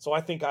 So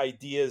I think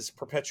ideas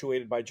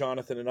perpetuated by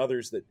Jonathan and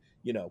others that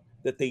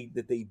that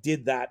they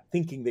did that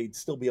thinking they'd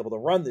still be able to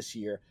run this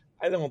year,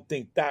 I don't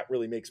think that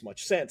really makes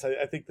much sense.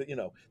 I think that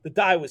the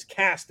die was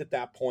cast at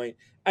that point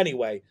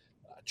anyway.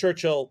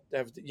 Churchill,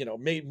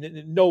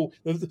 made no.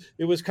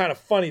 It was kind of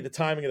funny, the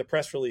timing of the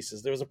press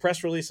releases. There was a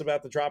press release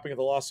about the dropping of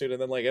the lawsuit,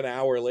 and then like an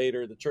hour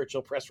later, the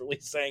Churchill press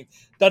release saying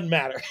doesn't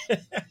matter.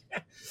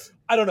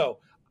 I don't know.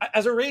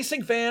 As a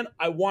racing fan,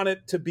 I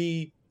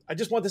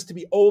just want this to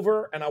be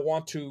over, and I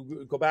want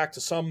to go back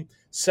to some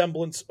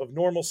semblance of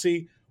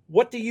normalcy.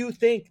 What do you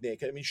think,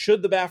 Nick? I mean,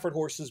 should the Baffert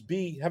horses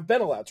have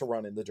been allowed to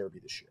run in the Derby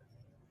this year?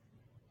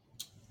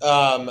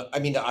 I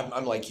mean,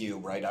 I'm like you,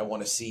 right? I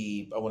want to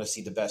see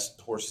the best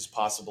horses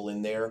possible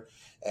in there,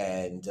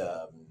 and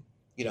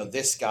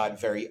this got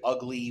very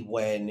ugly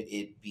when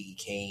it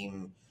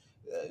became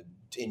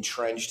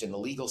entrenched in the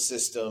legal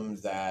system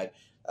that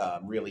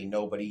really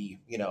nobody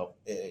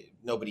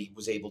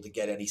was able to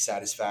get any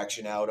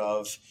satisfaction out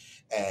of,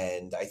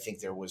 and I think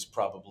there was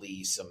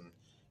probably some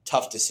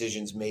tough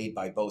decisions made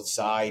by both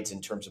sides in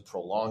terms of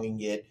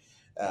prolonging it.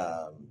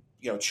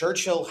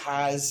 Churchill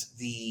has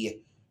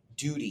the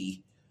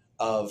duty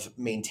of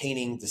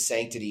maintaining the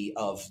sanctity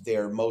of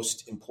their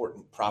most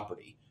important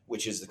property,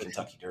 which is the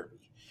Kentucky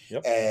Derby.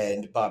 Yep.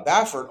 And Bob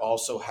Baffert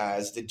also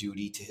has the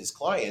duty to his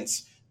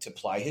clients to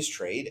ply his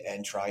trade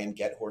and try and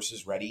get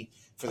horses ready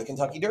for the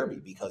Kentucky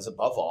Derby, because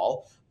above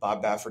all,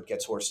 Bob Baffert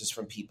gets horses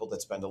from people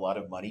that spend a lot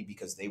of money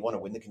because they want to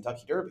win the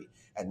Kentucky Derby.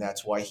 And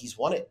that's why he's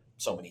won it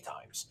so many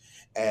times.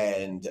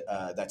 And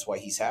that's why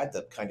he's had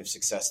the kind of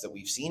success that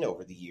we've seen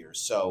over the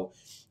years. So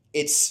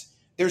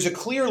there's a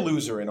clear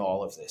loser in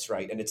all of this,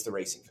 right? And it's the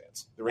racing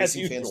fans. The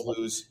racing fans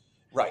lose.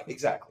 Right,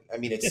 exactly. I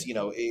mean,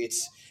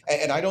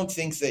 and I don't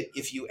think that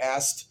if you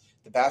asked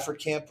the Baffert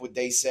camp, would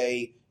they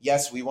say,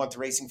 yes, we want the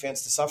racing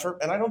fans to suffer?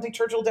 And I don't think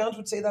Churchill Downs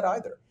would say that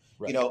either.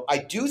 Right. I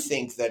do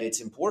think that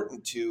it's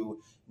important to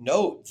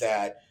note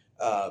that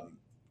Baffert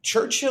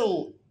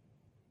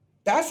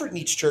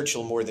needs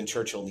Churchill more than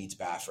Churchill needs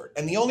Baffert.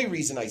 And the only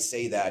reason I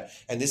say that,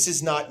 and this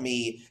is not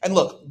me, and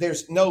look,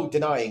 there's no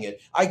denying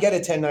it, I get a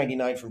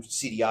 1099 from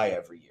CDI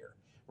every year,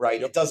 right?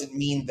 Yep. It doesn't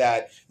mean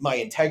that my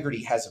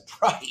integrity has a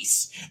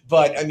price,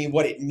 but I mean,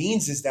 what it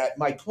means is that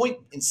my point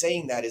in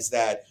saying that is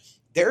that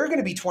there are going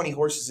to be 20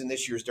 horses in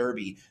this year's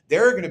Derby.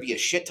 There are going to be a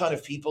shit ton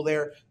of people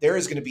there. There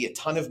is going to be a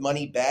ton of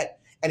money bet.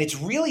 And it's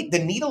really,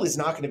 the needle is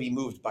not going to be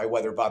moved by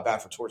whether Bob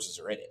Baffert's horses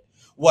are in it.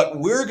 What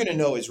we're going to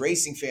know as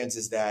racing fans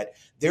is that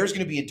there's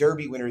going to be a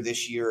Derby winner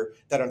this year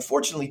that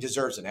unfortunately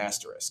deserves an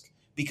asterisk,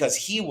 because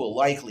he will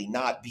likely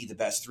not be the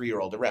best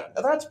 3-year-old around.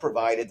 Now, that's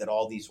provided that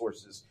all these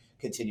horses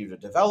continue to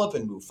develop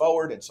and move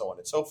forward and so on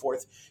and so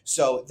forth.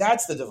 So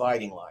that's the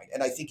dividing line.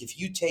 And I think if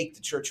you take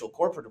the Churchill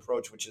corporate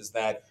approach, which is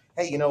that,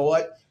 hey, you know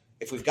what?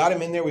 If we've got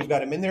him in there, we've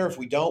got him in there. If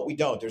we don't, we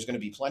don't. There's going to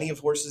be plenty of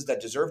horses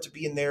that deserve to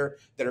be in there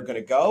that are going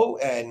to go.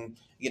 And,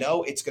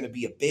 it's going to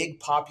be a big,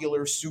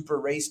 popular, super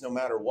race no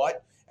matter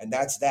what. And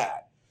that's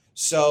that.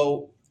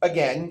 So,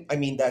 again, I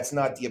mean, that's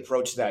not the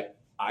approach that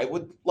I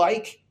would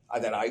like,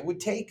 that I would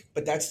take,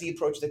 but that's the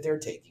approach that they're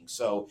taking.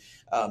 So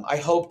I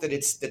hope that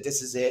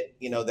this is it,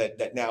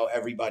 that now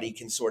everybody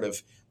can sort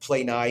of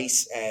play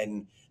nice,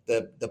 and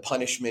the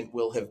punishment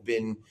will have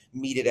been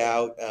meted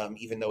out,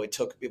 even though it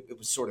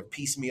was sort of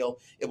piecemeal.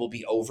 It will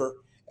be over,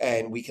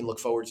 and we can look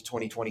forward to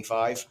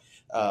 2025.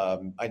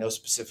 I know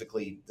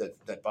specifically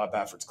that Bob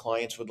Baffert's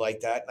clients would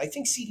like that. I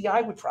think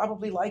CDI would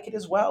probably like it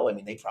as well. I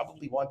mean, they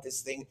probably want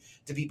this thing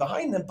to be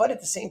behind them, but at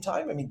the same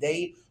time, I mean,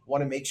 they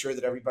want to make sure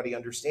that everybody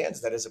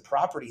understands that as a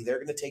property, they're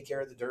going to take care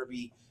of the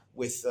Derby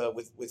with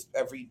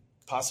every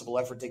possible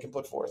effort they can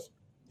put forth.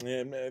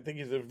 Yeah, I think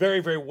it's very,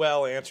 very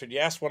well answered. You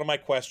asked one of my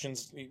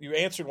questions. You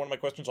answered one of my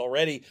questions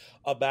already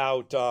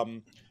about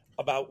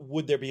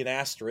would there be an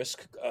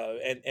asterisk,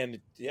 and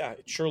yeah,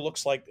 it sure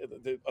looks like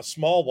a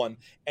small one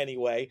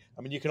anyway.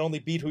 I mean, you can only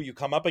beat who you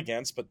come up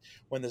against, but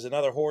when there's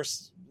another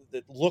horse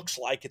that looks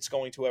like it's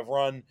going to have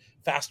run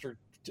faster,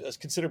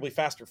 considerably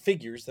faster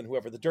figures than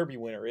whoever the Derby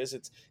winner is,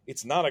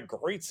 it's not a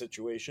great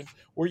situation.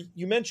 Where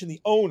you mentioned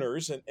the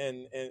owners and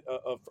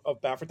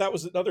of Baffert, that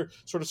was another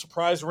sort of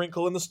surprise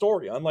wrinkle in the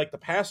story. Unlike the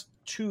past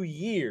 2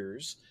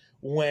 years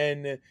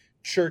when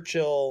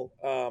Churchill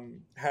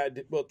had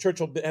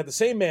the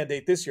same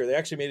mandate this year. They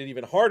actually made it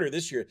even harder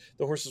this year.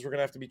 The horses were going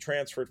to have to be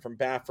transferred from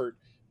Baffert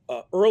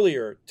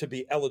earlier to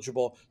be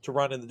eligible to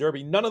run in the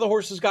Derby. None of the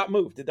horses got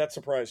moved. Did that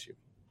surprise you?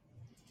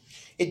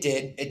 It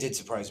did. It did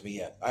surprise me,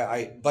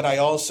 yeah. But I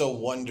also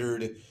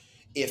wondered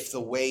if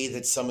the way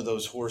that some of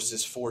those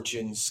horses'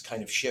 fortunes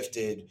kind of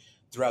shifted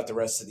throughout the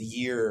rest of the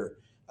year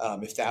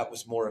if that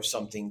was more of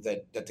something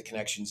that the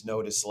Connections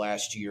noticed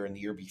last year and the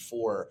year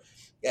before.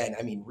 And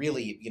I mean,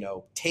 really,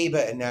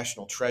 Taba and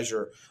National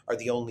Treasure are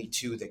the only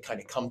two that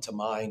kind of come to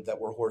mind that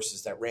were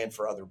horses that ran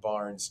for other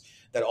barns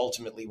that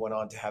ultimately went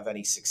on to have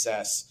any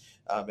success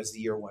as the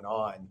year went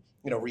on.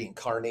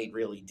 Reincarnate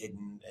really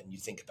didn't. And you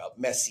think about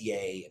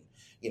Messier, and,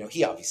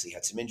 he obviously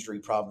had some injury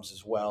problems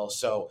as well.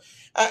 So,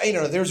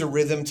 there's a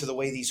rhythm to the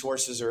way these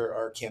horses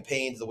are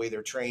campaigned, the way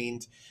they're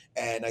trained.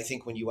 And I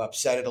think when you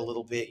upset it a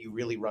little bit, you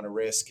really run a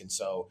risk. And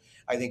so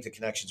I think the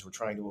Connections were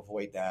trying to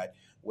avoid that,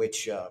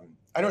 which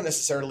I don't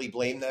necessarily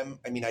blame them.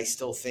 I mean, I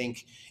still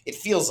think it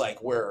feels like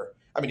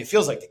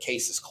the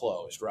case is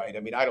closed, right?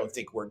 I mean, I don't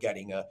think we're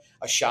getting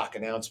a shock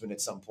announcement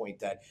at some point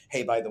that,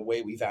 hey, by the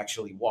way, we've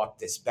actually walked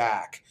this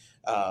back.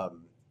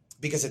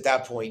 Because at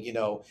that point,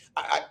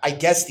 I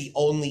guess the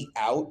only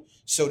out,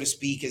 so to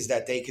speak, is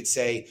that they could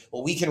say,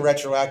 well, we can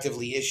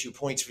retroactively issue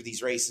points for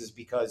these races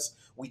because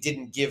we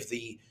didn't give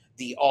the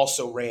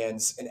also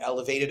rans an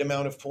elevated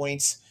amount of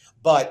points.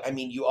 But I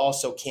mean, you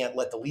also can't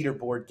let the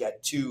leaderboard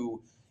get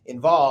too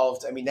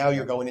involved. I mean, now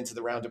you're going into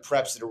the round of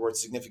preps that are worth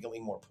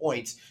significantly more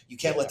points. You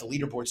can't let the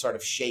leaderboard sort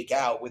of shake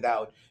out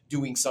without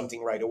doing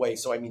something right away.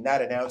 So, I mean,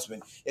 that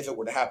announcement, if it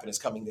were to happen, is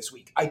coming this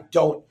week. I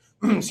don't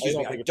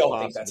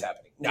think that's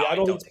happening. No, I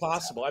don't think it's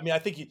possible. I mean, I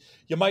think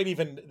there might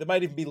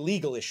even be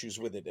legal issues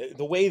with it.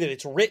 The way that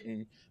it's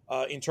written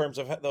in terms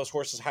of those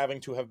horses having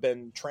to have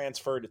been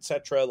transferred,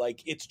 etc.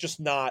 Like, it's just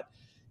not.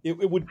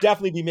 It would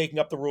definitely be making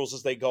up the rules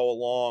as they go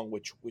along,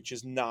 which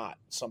is not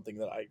something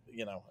that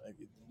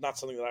not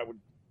something that I would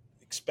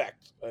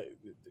expect.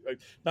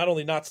 Not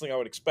only not something I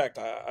would expect,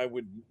 I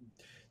would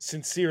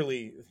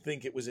sincerely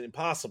think it was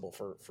impossible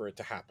for it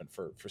to happen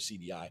for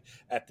CDI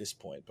at this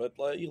point. But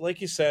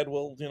like you said,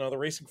 well, the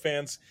racing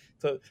fans,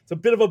 it's a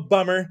bit of a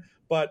bummer,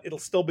 but it'll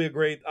still be a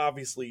great,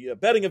 obviously,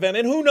 betting event.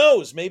 And who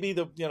knows? Maybe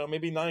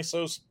maybe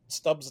Niso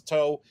stubs a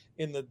toe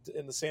in the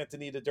Santa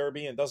Anita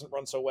Derby and doesn't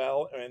run so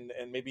well, and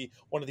maybe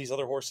one of these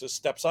other horses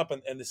steps up,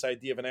 and this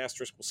idea of an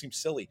asterisk will seem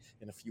silly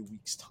in a few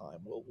weeks' time.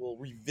 We'll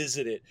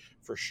revisit it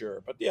for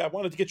sure. But yeah, I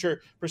wanted to get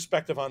your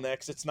perspective on that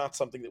because it's not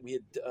something that we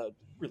had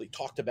really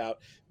talked about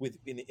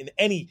in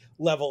any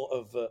level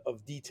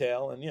of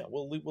detail. And yeah,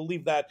 we'll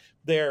leave that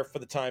there for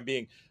the time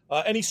being.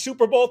 Any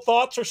Super Bowl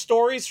thoughts or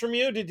stories from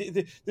you?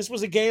 This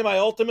was a game I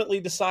ultimately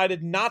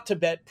decided not to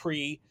bet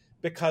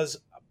because,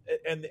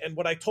 and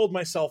what I told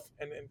myself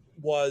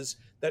was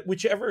that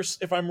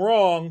if I'm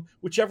wrong,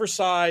 whichever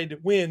side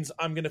wins,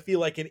 I'm going to feel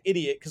like an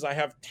idiot because I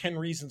have 10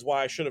 reasons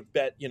why I should have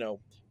bet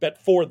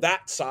for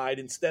that side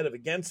instead of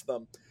against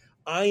them.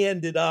 I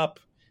ended up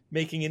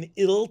making an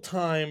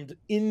ill-timed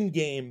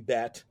in-game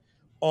bet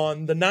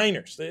on the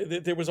Niners.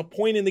 There was a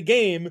point in the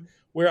game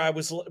where I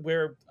was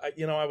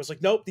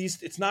like, nope,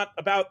 it's not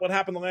about what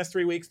happened the last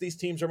 3 weeks. These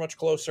teams are much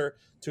closer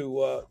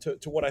to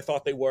what I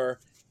thought they were,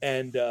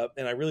 and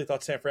I really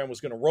thought San Fran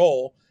was going to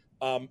roll.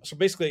 So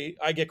basically,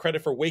 I get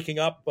credit for waking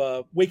up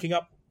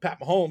Pat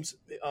Mahomes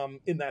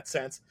in that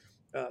sense,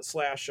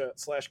 slash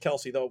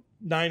Kelsey. Though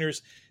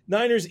Niners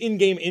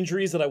in-game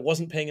injuries that I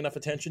wasn't paying enough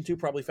attention to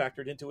probably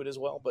factored into it as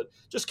well. But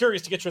just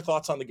curious to get your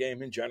thoughts on the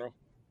game in general.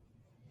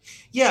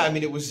 Yeah, I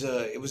mean, it was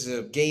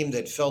a game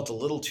that felt a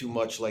little too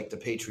much like the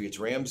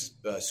Patriots-Rams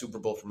Super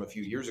Bowl from a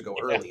few years ago.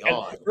 Early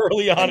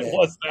on, it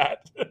was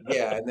that.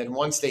 Yeah, and then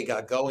once they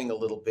got going a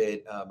little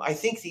bit, I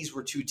think these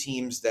were two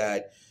teams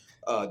that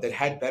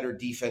had better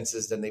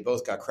defenses than they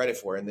both got credit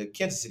for. And the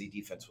Kansas City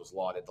defense was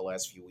lauded the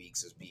last few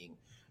weeks as being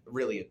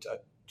really a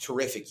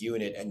terrific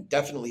unit and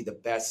definitely the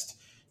best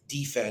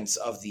defense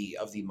of the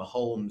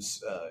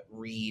Mahomes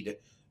Reed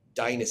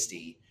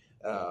dynasty,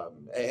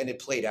 and it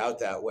played out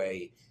that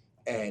way.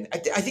 And I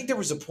think there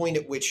was a point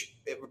at which,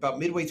 about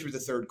midway through the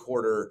third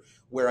quarter,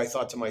 where I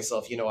thought to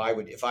myself, I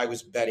would, if I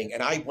was betting,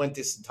 and I went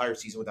this entire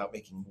season without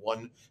making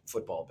one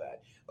football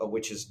bet,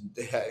 which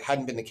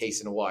hadn't been the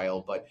case in a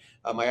while, but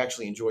I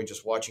actually enjoyed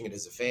just watching it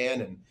as a fan,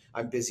 and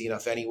I'm busy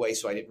enough anyway,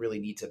 so I didn't really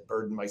need to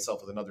burden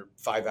myself with another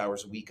 5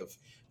 hours a week of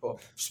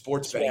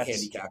sports betting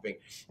handicapping.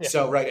 Yeah.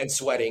 So, right, and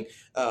sweating,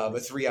 a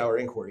 3-hour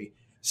inquiry.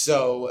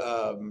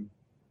 So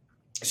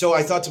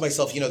I thought to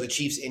myself, the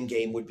Chiefs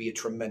in-game would be a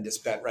tremendous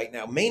bet right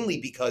now, mainly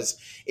because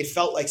it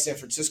felt like San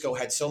Francisco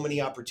had so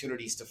many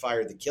opportunities to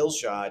fire the kill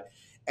shot,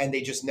 and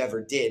they just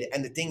never did.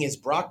 And the thing is,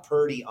 Brock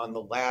Purdy on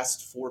the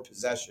last 4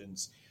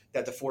 possessions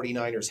that the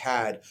 49ers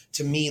had,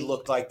 to me,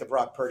 looked like the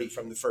Brock Purdy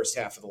from the first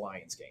half of the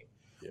Lions game,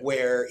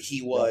 where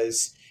he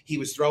was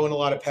throwing a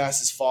lot of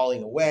passes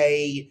falling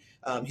away.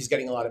 He's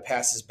getting a lot of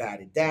passes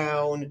batted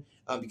down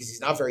because he's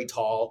not very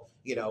tall.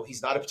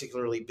 He's not a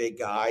particularly big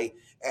guy.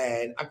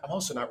 And I'm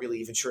also not really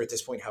even sure at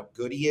this point how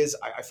good he is.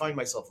 I find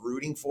myself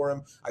rooting for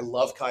him. I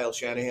love Kyle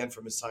Shanahan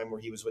from his time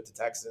where he was with the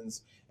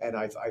Texans, and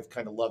I've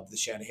kind of loved the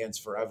Shanahans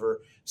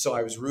forever. So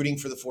I was rooting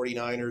for the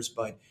 49ers,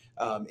 but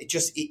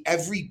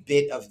every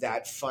bit of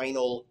that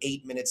final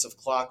 8 minutes of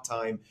clock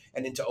time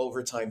and into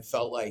overtime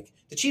felt like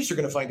the Chiefs are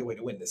going to find a way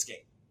to win this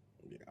game.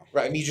 Yeah.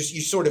 Right. I mean,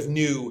 you sort of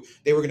knew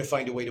they were going to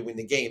find a way to win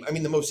the game. I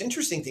mean, the most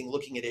interesting thing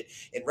looking at it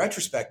in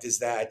retrospect is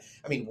that,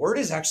 I mean, word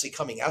is actually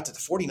coming out that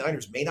the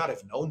 49ers may not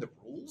have known the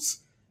rules.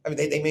 I mean,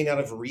 they may not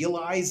have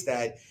realized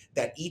that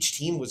each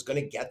team was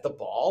going to get the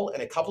ball.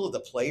 And a couple of the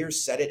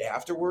players said it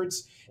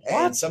afterwards. What?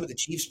 And some of the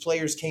Chiefs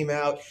players came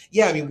out.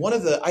 Yeah, I mean,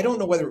 I don't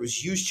know whether it was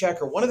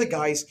Juszczyk or one of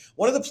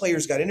the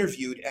players got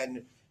interviewed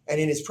and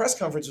in his press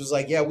conference was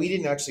like, yeah, we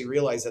didn't actually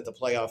realize that the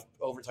playoff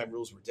overtime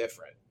rules were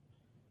different.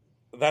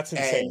 That's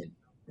insane.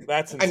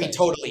 That's insane. I mean,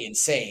 totally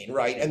insane,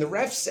 right? And the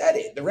ref said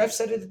it. The ref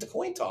said it at the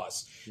coin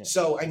toss. Yeah.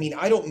 So, I mean,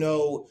 I don't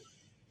know.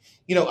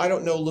 I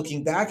don't know.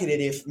 Looking back at it,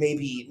 if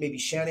maybe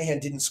Shanahan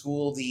didn't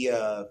school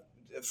the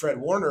Fred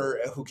Warner,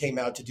 who came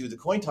out to do the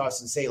coin toss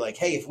and say like,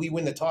 "Hey, if we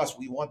win the toss,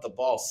 we want the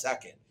ball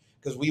second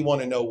because we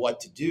want to know what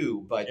to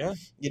do." But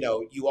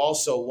you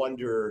also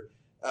wonder.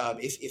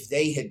 If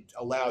they had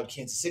allowed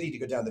Kansas City to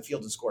go down the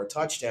field and score a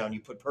touchdown,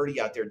 you put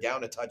Purdy out there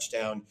down a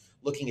touchdown,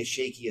 looking as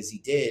shaky as he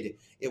did,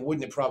 it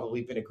wouldn't have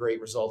probably been a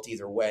great result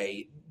either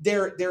way.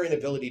 Their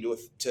inability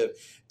to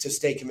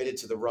stay committed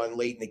to the run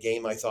late in the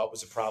game, I thought,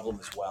 was a problem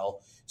as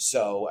well.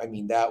 So, I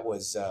mean, that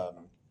was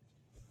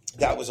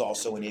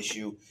also an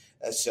issue.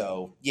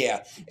 So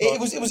yeah, it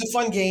was a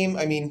fun game.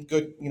 I mean,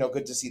 good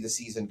to see the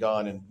season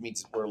gone, and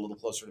means we're a little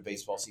closer to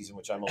baseball season,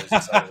 which I'm always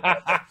excited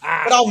about.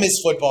 But I'll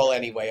miss football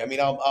anyway. I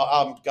mean,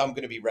 I'm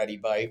going to be ready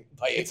by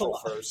April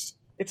 1st.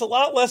 It's a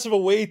lot less of a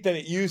wait than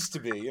it used to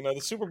be.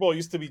 The Super Bowl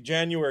used to be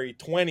January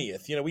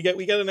 20th. We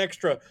get an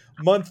extra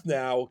month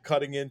now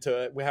cutting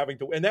into having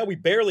to, and now we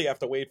barely have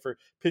to wait for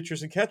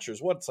pitchers and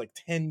catchers. What, it's like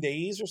 10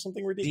 days or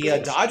something ridiculous?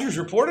 The Dodgers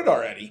reported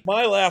already.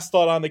 My last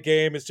thought on the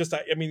game is just,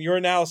 I mean, your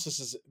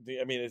analysis is,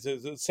 I mean,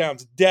 it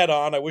sounds dead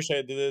on. I wish I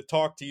had to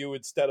talk to you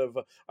instead of,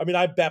 I mean,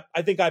 I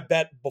think I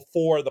bet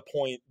before the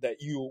point that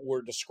you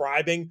were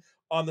describing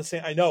on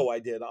the I know I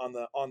did on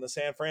the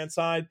San Fran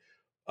side.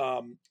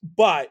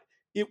 But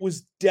it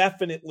was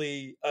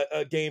definitely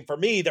a game for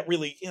me that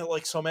really,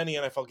 like so many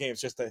NFL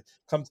games, just to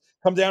come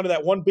down to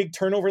that one big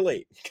turnover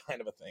late kind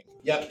of a thing.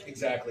 Yep,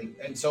 exactly.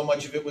 And so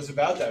much of it was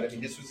about that. I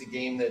mean, this was a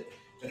game that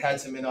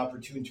had some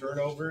inopportune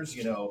turnovers.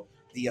 The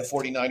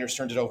 49ers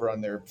turned it over on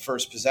their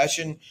first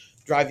possession,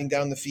 driving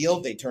down the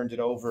field. They turned it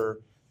over.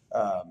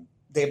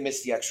 They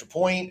missed the extra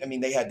point. I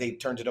mean, they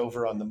turned it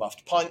over on the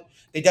muffed punt.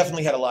 They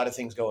definitely had a lot of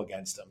things go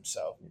against them.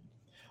 So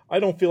I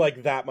don't feel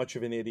like that much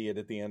of an idiot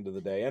at the end of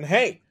the day. And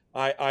hey,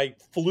 I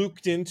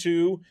fluked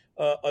into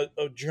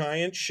a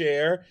giant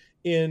share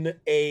in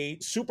a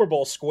Super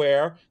Bowl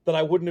square that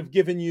I wouldn't have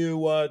given you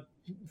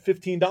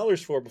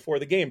 $15 for before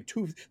the game.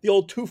 The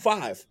old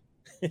 2-5.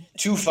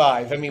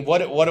 2-5. I mean,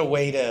 what a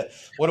way to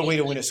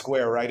win a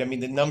square, right? I mean,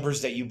 the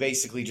numbers that you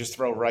basically just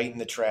throw right in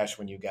the trash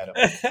when you get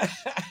them.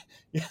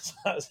 Yes,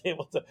 I was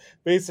able to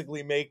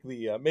basically make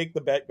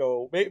the bet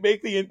go.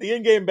 Make the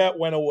in-game bet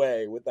went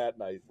away with that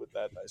nice.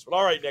 But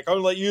all right, Nick, I'm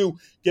gonna let you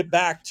get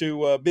back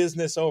to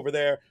business over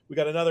there. We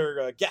got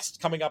another guest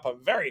coming up.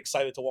 I'm very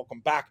excited to welcome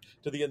back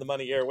to the In the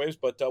Money airwaves.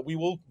 But we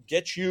will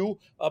get you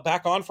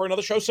back on for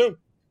another show soon.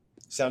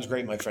 Sounds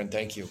great, my friend.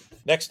 Thank you.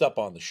 Next up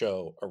on the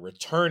show, a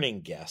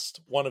returning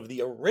guest, one of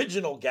the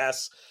original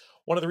guests.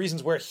 One of the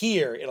reasons we're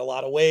here in a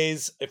lot of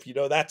ways, if you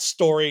know that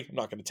story, I'm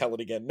not going to tell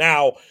it again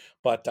now,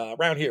 but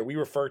around here, we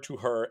refer to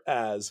her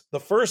as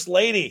the First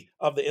Lady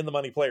of the In the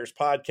Money Players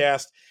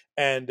podcast,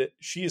 and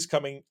she is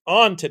coming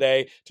on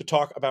today to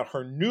talk about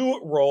her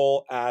new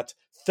role at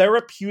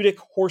Therapeutic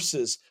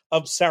Horses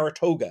of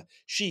Saratoga.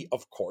 She,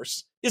 of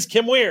course, is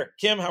Kim Weir.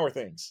 Kim, how are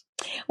things?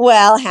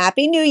 Well,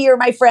 Happy New Year,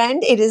 my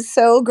friend. It is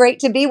so great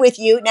to be with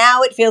you.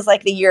 Now it feels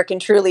like the year can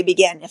truly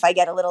begin if I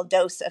get a little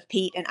dose of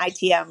Pete and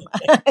ITM.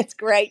 It's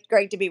great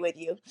to be with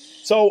you.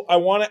 So I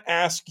want to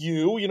ask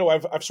you,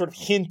 I've sort of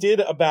hinted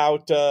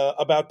about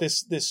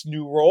this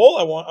new role.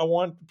 I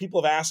want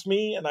people have asked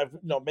me, and I've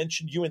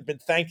mentioned you and been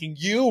thanking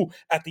you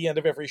at the end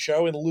of every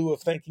show in lieu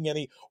of thanking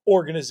any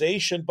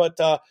organization. But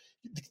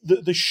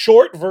the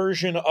short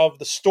version of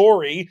the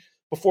story,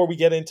 before we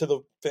get into the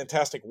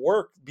fantastic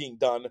work being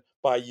done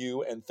by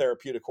you and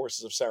Therapeutic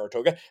Horses of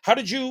Saratoga, how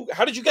did you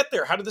get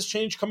there? How did this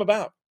change come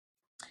about?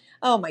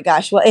 Oh my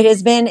gosh. Well, it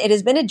has been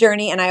a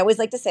journey. And I always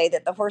like to say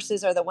that the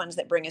horses are the ones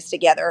that bring us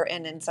together.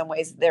 And in some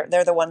ways they're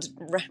the ones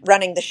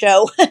running the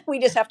show. We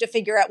just have to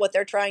figure out what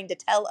they're trying to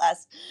tell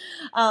us.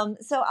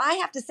 So I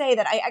have to say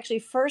that I actually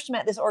first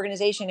met this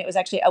organization. It was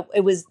actually,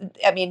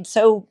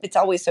 it's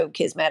always so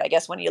kismet, I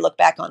guess, when you look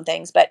back on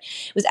things, but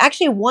it was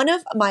actually one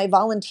of my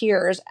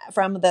volunteers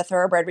from the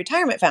Thoroughbred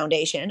Retirement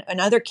Foundation,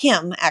 another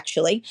Kim,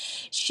 actually.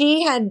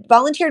 She had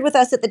volunteered with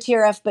us at the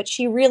TRF, but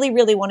she really,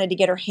 really wanted to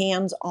get her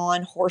hands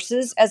on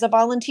horses as a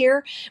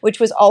volunteer, which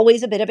was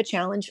always a bit of a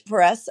challenge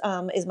for us.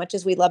 As much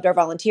as we loved our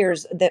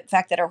volunteers, the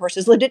fact that our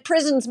horses lived at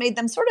prisons made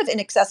them sort of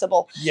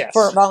inaccessible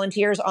for Yes.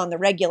 volunteers on the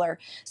regular.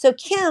 So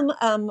Kim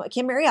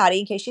Mariotti,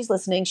 in case she's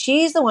listening,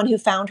 she's the one who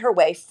found her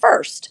way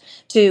first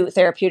to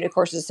Therapeutic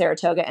Horses of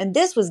Saratoga. And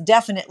this was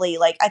definitely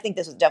I think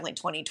this was definitely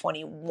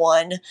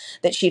 2021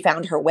 that she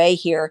found her way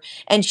here.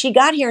 And she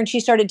got here and she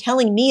started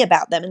telling me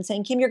about them and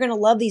saying, Kim, you're going to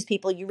love these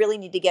people. You really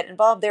need to get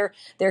involved.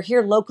 They're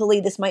here locally.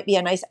 This might be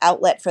a nice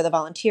outlet for the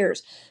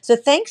volunteers. So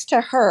thanks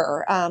to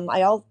her,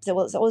 I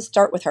always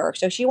start with her.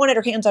 So she wanted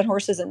her hands on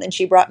horses, and then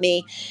she brought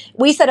me.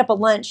 We set up a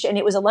lunch, and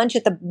it was a lunch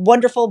at the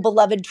wonderful,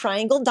 beloved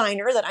Triangle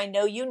Diner that I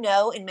know you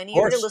know, and many of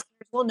your listeners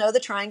will know the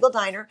Triangle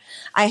Diner.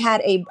 I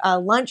had a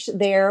lunch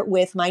there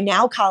with my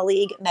now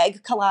colleague,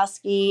 Meg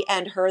Kolaski,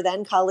 and her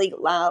then colleague,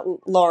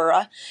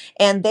 Laura.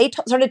 And they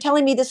started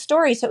telling me this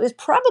story. So it was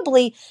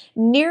probably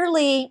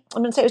nearly,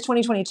 I'm going to say it was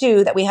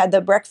 2022 that we had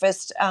the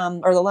breakfast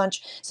or the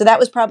lunch. So that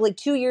was probably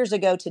 2 years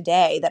ago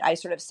today that I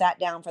sort of sat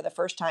down for the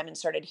first time and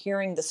started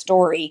hearing the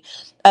story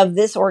of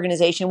this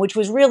organization, which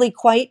was really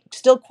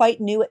still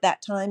quite new at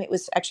that time. It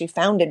was actually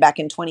founded back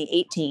in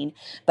 2018,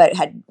 but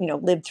had,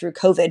 lived through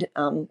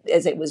COVID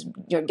as it was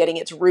getting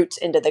its roots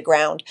into the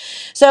ground.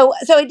 So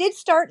I did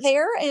start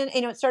there, and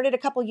it started a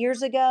couple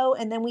years ago,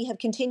 and then we have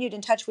continued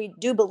in touch. We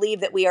do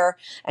believe that we are,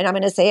 and I'm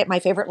going to say it, my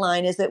favorite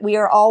line is that we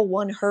are all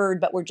one herd,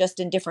 but we're just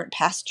in different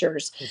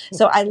pastures.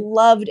 So I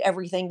loved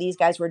everything these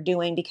guys were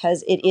doing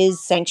because it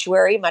is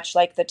sanctuary, much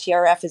like the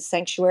TRF is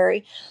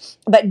sanctuary,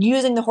 but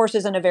using the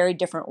horses in a very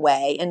different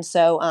way. And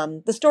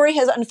so the story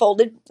has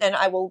unfolded, and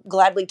I will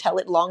gladly tell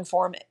it long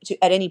form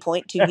at any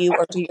point to you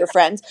or to your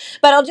friends.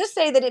 But I'll just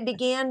say that it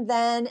began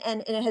then,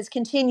 and it has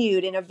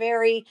continued in a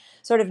very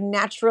sort of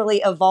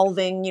naturally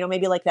evolving,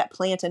 maybe like that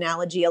plant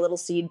analogy, a little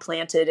seed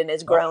planted and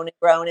has grown and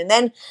grown. And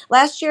then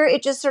last year,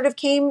 it just sort of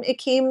came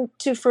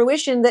to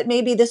fruition that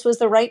maybe this was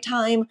the right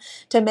time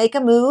to make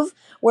a move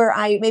where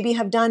I maybe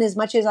have done as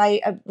much as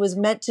I was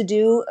meant to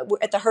do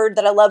at the herd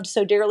that I loved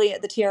so dearly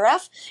at the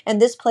TRF.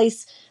 And this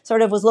place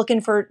sort of was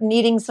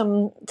needing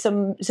some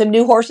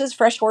new horses,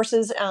 fresh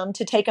horses,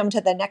 to take them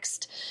to the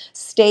next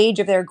stage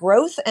of their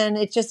growth. And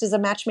it just is a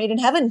match made in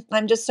heaven.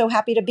 I'm just so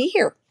happy to be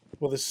here.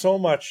 Well, there's so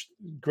much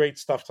great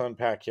stuff to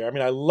unpack here. I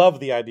mean, I love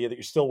the idea that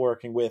you're still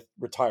working with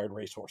retired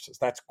racehorses.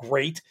 That's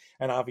great,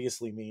 and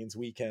obviously means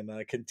we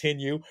can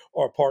continue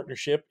our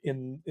partnership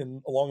in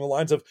along the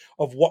lines of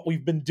what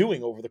we've been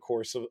doing over the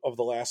course of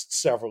the last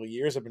several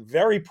years. I've been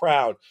very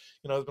proud.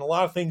 There's been a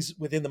lot of things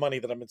within the money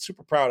that I've been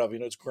super proud of.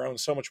 It's grown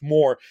so much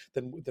more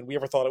than we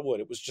ever thought it would.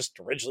 It was just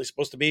originally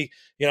supposed to be,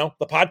 the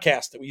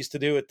podcast that we used to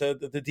do at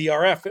the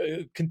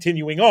DRF,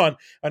 continuing on,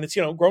 and it's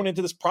grown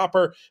into this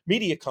proper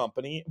media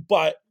company,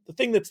 but the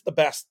thing that's the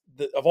best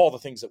of all the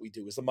things that we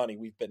do is the money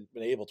we've been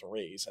able to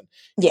raise. And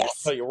yes,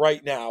 I'll tell you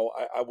right now,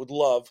 I would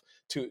love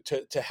to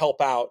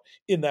help out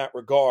in that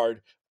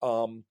regard.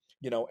 And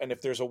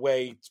if there's a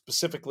way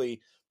specifically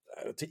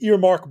to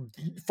earmark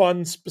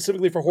funds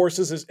specifically for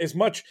horses, as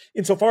much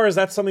insofar as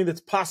that's something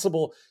that's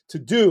possible to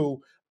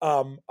do,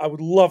 I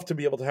would love to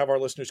be able to have our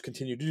listeners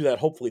continue to do that,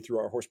 hopefully through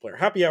our Horse Player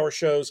Happy Hour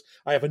shows.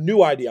 I have a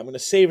new idea. I'm going to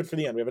save it for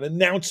the end. We have an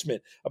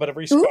announcement about a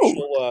very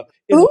special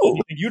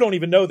you don't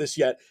even know this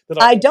yet.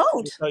 That I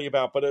don't tell you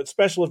about, but a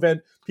special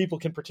event people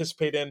can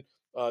participate in.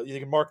 You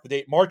can mark the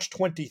date, March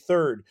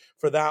 23rd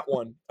for that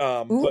one.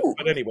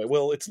 But anyway,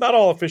 it's not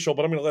all official,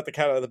 but I'm going to let the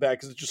cat out of the bag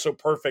because it's just so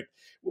perfect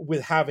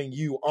with having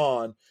you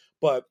on.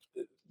 But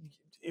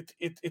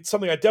it's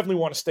something I definitely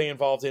want to stay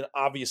involved in.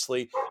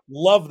 Obviously,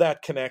 love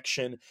that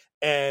connection,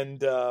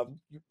 and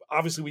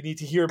obviously, we need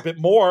to hear a bit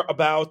more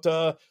about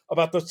the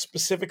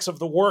specifics of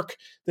the work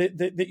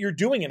that you're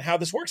doing and how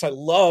this works.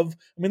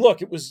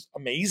 Look, it was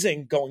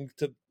amazing going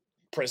to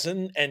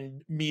prison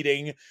and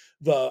meeting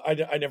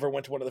I never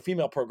went to one of the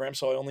female programs,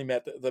 so I only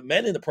met the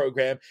men in the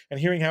program, and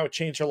hearing how it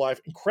changed her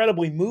life,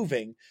 incredibly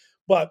moving.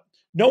 But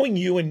knowing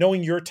you and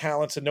knowing your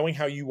talents and knowing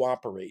how you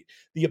operate,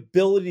 the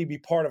ability to be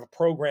part of a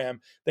program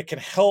that can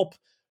help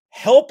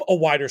a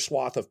wider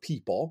swath of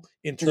people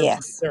in terms of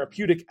the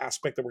therapeutic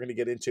aspect that we're going to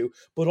get into,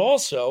 but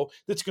also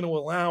that's going to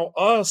allow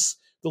us,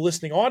 the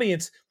listening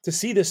audience, to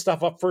see this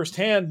stuff up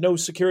firsthand, no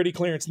security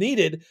clearance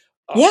needed.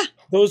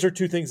 Those are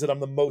two things that I'm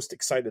the most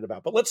excited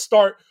about. But let's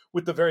start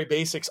with the very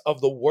basics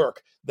of the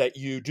work that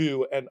you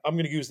do. And I'm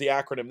going to use the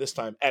acronym this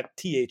time at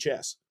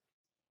THS.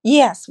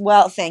 Yes.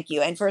 Well, thank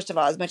you. And first of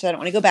all, as much as I don't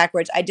want to go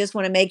backwards, I just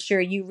want to make sure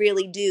you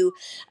really do,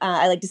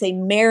 I like to say,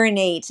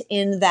 marinate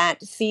in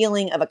that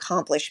feeling of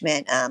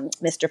accomplishment,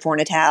 Mr.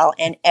 Fornatal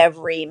and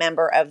every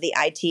member of the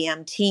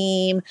ITM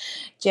team,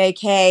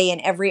 JK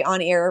and every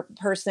on-air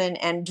person,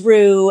 and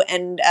Drew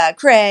and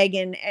Craig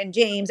and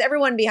James,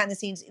 everyone behind the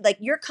scenes. Like,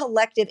 your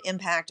collective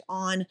impact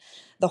on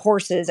the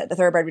horses at the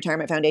Thoroughbred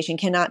Retirement Foundation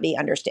cannot be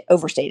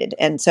overstated.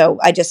 And so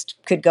I just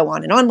could go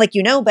on and on,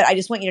 but I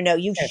just want you to know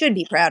you should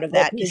be proud of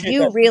that, because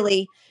you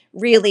really,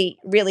 really,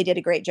 really did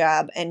a great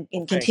job and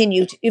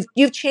continue to,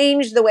 you've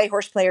changed the way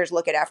horse players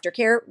look at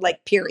aftercare,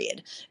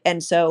 period.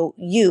 And so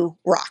you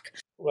rock.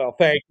 Well,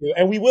 thank you.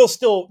 And we will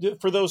still,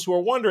 for those who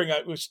are wondering,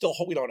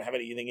 we don't have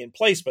anything in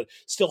place, but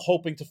still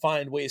hoping to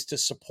find ways to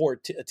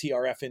support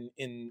TRF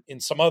in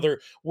some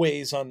other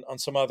ways on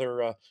some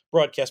other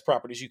broadcast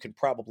properties. You can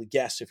probably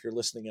guess if you're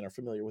listening and are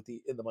familiar with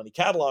the In the Money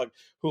catalog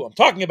who I'm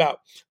talking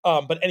about.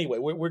 But anyway,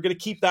 we're going to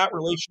keep that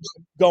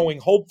relationship going,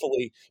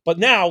 hopefully. But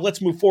now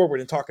let's move forward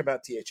and talk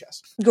about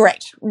THS.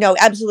 Great. No,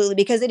 absolutely.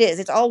 Because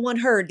it's all one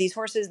herd. These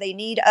horses, they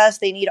need us.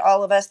 They need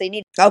all of us.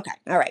 Okay.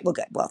 All right. Well,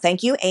 good. Well,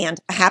 thank you. And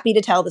happy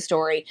to tell the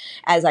story.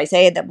 As I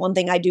say, that one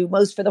thing I do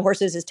most for the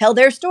horses is tell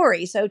their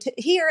story. So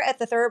here at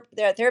the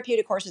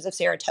Therapeutic Horses of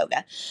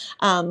Saratoga,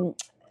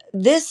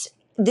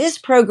 this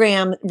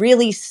program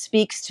really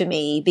speaks to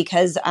me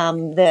because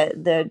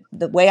the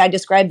way I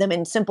describe them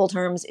in simple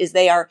terms is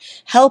they are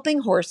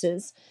helping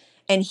horses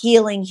and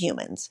healing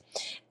humans.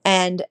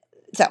 And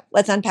so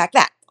let's unpack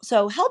that.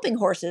 So helping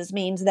horses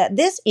means that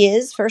this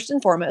is, first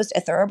and foremost,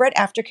 a Thoroughbred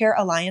Aftercare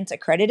Alliance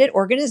accredited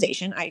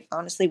organization. I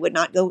honestly would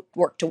not go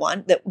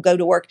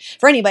to work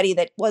for anybody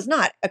that was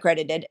not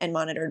accredited and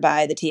monitored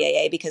by the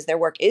TAA, because their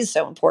work is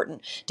so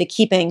important to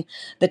keeping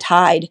the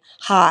tide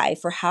high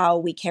for how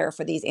we care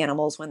for these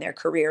animals when their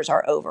careers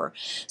are over.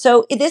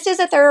 So this is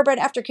a Thoroughbred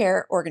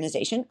Aftercare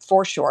organization,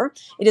 for sure.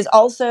 It is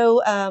also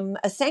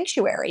a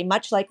sanctuary,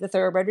 much like the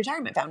Thoroughbred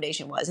Retirement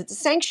Foundation was. It's a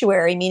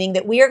sanctuary, meaning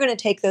that we are going to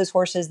take those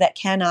horses that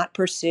cannot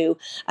pursue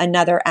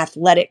another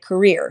athletic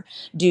career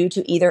due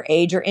to either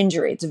age or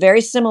injury. It's a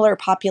very similar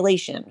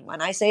population. When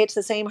I say it's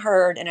the same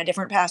herd in a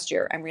different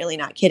pasture, I'm really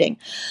not kidding.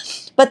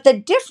 But the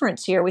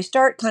difference here, we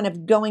start kind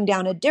of going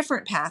down a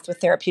different path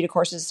with Therapeutic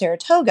Horses of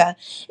Saratoga,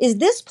 is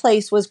this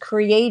place was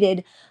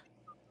created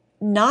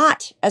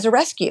not as a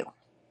rescue,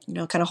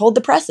 kind of hold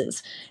the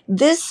presses.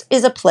 This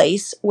is a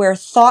place where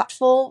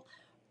thoughtful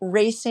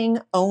racing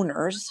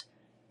owners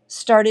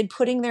started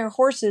putting their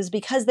horses,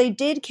 because they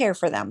did care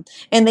for them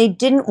and they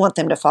didn't want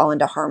them to fall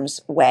into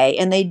harm's way,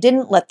 and they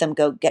didn't let them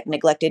go get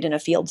neglected in a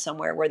field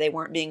somewhere where they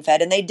weren't being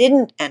fed, and they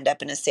didn't end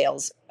up in a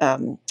sales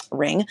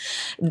ring,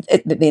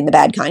 being the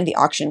bad kind, the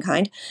auction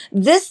kind.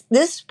 This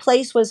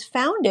place was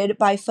founded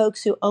by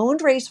folks who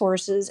owned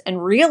racehorses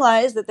and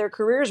realized that their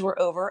careers were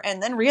over,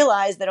 and then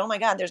realized that, oh my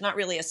God, there's not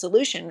really a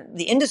solution.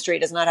 The industry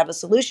does not have a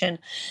solution.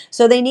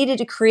 So they needed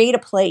to create a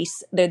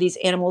place where these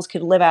animals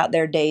could live out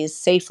their days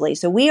safely.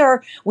 So we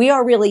are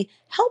really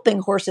helping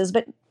horses,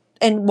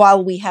 and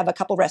while we have a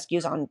couple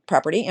rescues on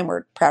property and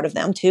we're proud of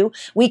them too,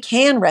 we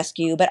can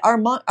rescue, but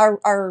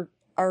our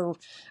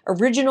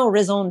original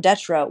raison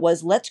d'etre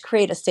was, let's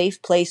create a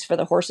safe place for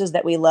the horses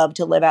that we love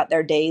to live out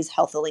their days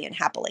healthily and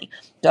happily.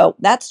 So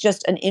that's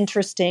just an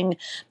interesting,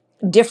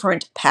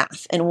 different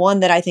path, and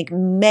one that I think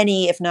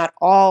many, if not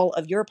all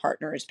of your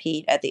partners,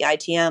 Pete, at the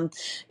ITM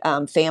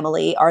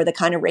family are the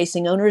kind of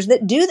racing owners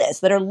that do this,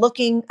 that are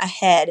looking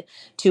ahead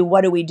to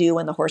what do we do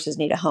when the horses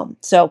need a home.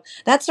 So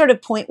that's sort of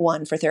point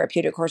one for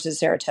Therapeutic Horses of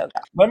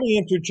Saratoga. Let me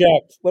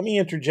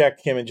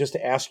interject, Kim, and just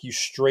to ask you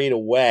straight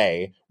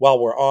away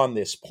while we're on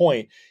this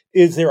point,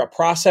 is there a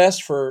process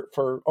for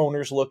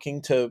owners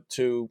looking to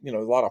a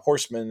lot of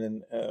horsemen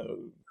and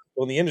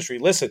in the industry?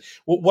 Listen,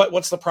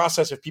 what's the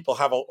process if people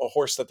have a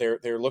horse that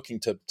they're looking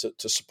to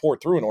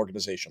support through an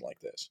organization like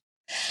this?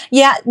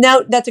 Yeah,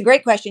 no, that's a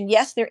great question.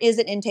 Yes, there is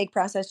an intake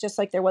process, just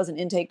like there was an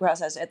intake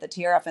process at the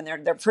TRF, and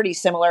they're pretty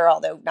similar,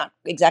 although not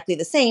exactly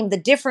the same. The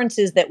difference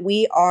is that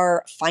we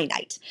are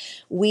finite.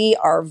 We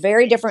are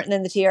very different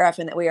than the TRF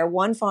in that we are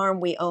one farm.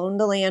 We own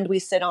the land we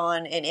sit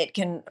on, and it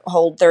can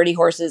hold 30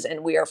 horses,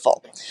 and we are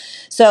full.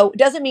 So it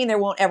doesn't mean there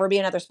won't ever be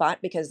another spot,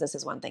 because this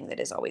is one thing that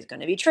is always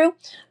going to be true.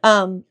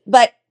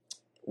 But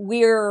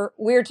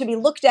we're to be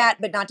looked at,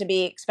 but not to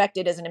be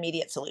expected as an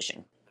immediate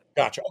solution.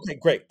 Gotcha. Okay,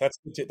 great. That's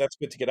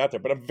good to get out there.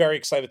 But I'm very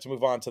excited to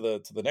move on to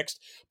the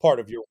next part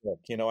of your work.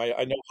 I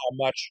know how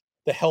much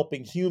the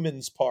helping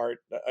humans part.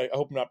 I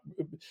hope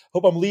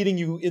I'm leading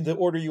you in the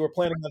order you were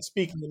planning on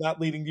speaking and not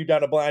leading you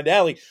down a blind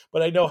alley.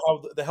 But I know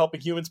how the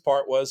helping humans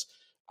part was,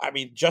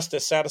 just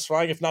as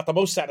satisfying, if not the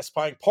most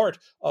satisfying part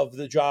of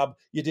the job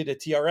you did at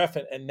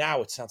TRF. And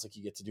now it sounds like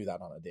you get to do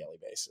that on a daily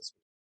basis.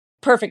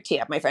 Perfect tee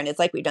up, my friend. It's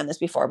like we've done this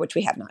before, which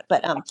we have not.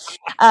 But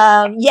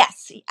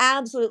yes,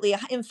 absolutely.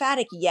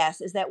 Emphatic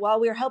yes, is that while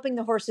we're helping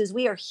the horses,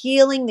 we are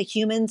healing the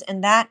humans,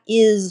 and that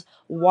is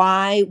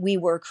why we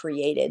were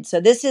created.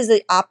 So this is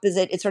the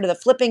opposite. It's sort of the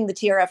flipping the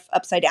TRF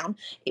upside down.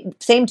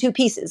 Same two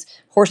pieces,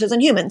 horses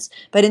and humans.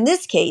 But in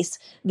this case,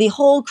 the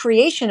whole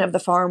creation of the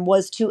farm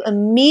was to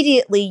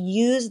immediately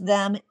use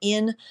them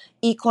in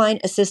equine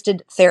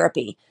assisted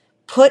therapy.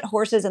 Put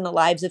horses in the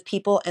lives of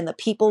people, and the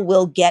people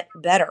will get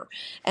better.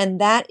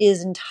 And that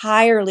is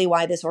entirely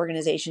why this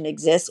organization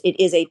exists. It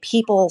is a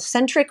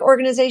people-centric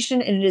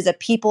organization, and it is a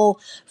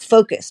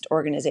people-focused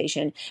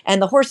organization.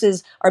 And the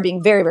horses are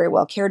being very, very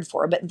well cared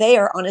for, but they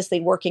are honestly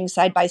working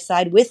side by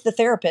side with the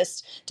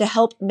therapists to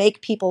help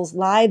make people's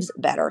lives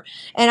better.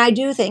 And I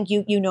do think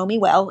you know me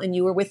well, and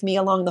you were with me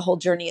along the whole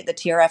journey at the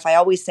TRF. I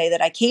always say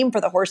that I came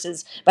for the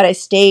horses, but I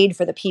stayed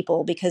for the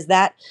people, because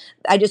that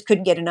I just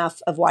couldn't get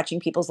enough of watching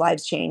people's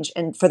lives change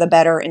and for the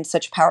better in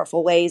such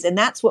powerful ways. And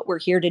that's what we're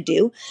here to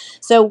do.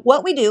 So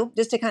what we do,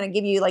 just to kind of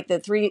give you like the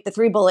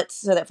three bullets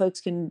so that folks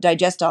can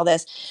digest all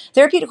this,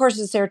 Therapeutic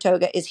Horses of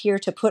Saratoga is here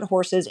to put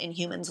horses in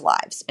humans'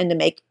 lives and to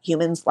make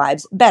humans'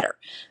 lives better.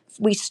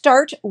 We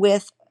start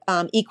with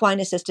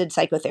equine-assisted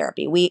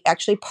psychotherapy. We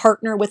actually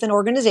partner with an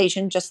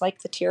organization, just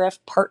like the TRF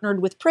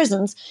partnered with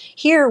prisons.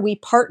 Here, we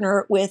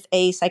partner with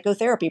a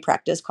psychotherapy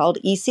practice called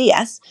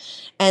ECS,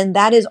 and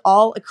that is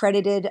all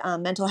accredited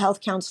mental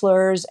health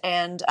counselors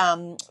and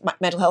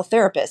mental health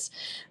therapists.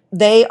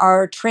 They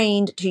are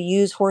trained to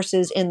use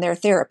horses in their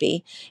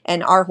therapy,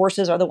 and our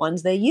horses are the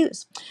ones they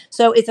use.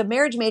 So it's a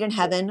marriage made in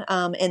heaven,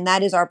 and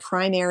that is our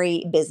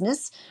primary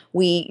business.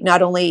 We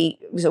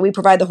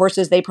provide the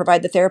horses, they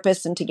provide the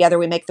therapists, and together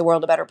we make the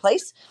world a better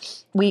place.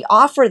 We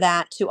offer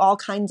that to all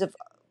kinds of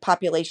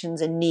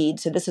populations in need.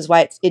 So this is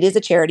why it is a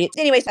charity.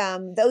 Anyways,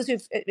 those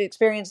who've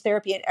experienced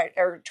therapy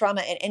or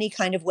trauma in any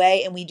kind of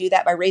way, and we do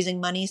that by raising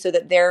money so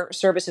that their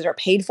services are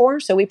paid for.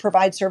 So we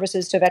provide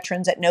services to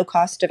veterans at no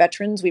cost to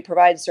veterans. We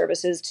provide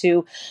services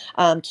to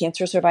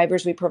cancer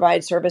survivors. We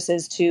provide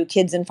services to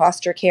kids in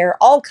foster care,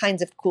 all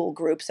kinds of cool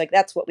groups. Like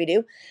that's what we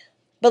do.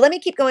 But let me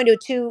keep going to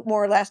two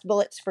more last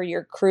bullets for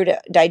your crew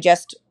to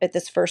digest at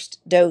this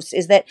first dose,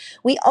 is that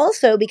we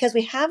also, because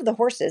we have the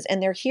horses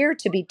and they're here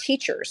to be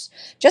teachers,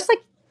 just like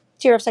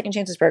Tier of Second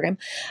Chances program,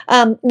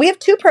 we have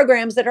two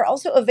programs that are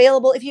also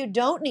available if you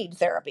don't need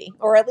therapy,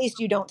 or at least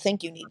you don't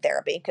think you need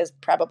therapy, because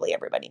probably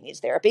everybody needs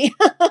therapy.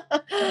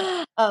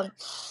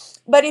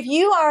 But if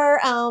you are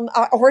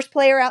a horse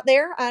player out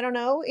there, I don't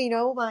know,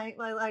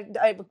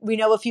 we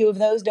know a few of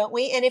those, don't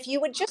we? And if you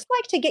would just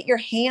like to get your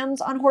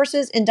hands on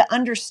horses and to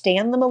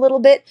understand them a little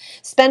bit,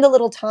 spend a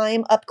little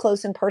time up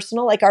close and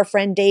personal, like our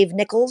friend Dave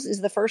Nichols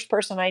is the first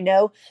person I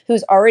know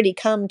who's already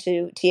come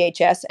to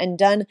THS and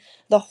done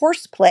the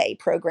horseplay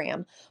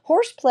program.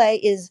 Horseplay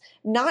is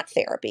not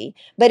therapy,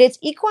 but it's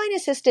equine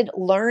assisted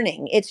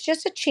learning. It's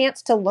just a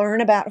chance to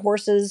learn about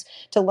horses,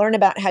 to learn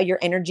about how your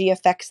energy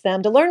affects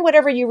them, to learn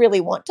whatever you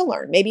really want to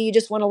learn. Maybe you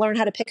just want to learn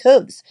how to pick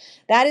hooves.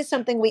 That is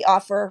something we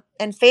offer,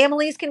 and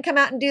families can come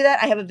out and do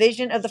that. I have a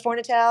vision of the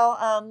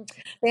Fornatel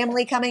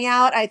family coming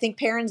out. I think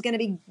Perrin's going to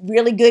be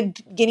really good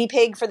guinea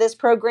pig for this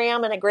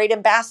program and a great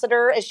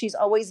ambassador, as she's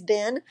always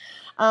been.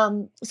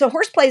 So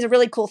horseplay is a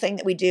really cool thing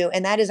that we do,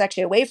 and that is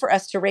actually a way for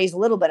us to raise a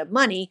little bit of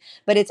money,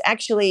 but it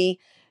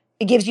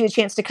gives you a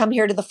chance to come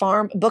here to the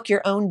farm, book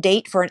your own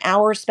date for an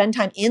hour, spend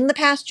time in the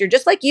pasture,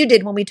 just like you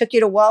did when we took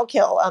you to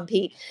Wallkill,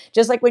 Pete,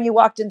 just like when you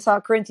walked and saw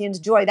Corinthians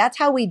Joy. That's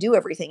how we do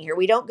everything here.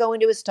 We don't go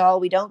into a stall.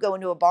 We don't go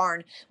into a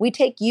barn. We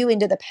take you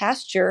into the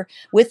pasture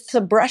with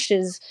some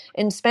brushes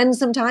and spend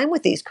some time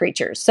with these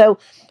creatures. So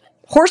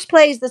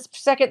horseplay is the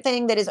second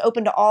thing that is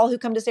open to all who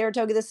come to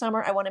Saratoga this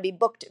summer. I want to be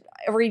booked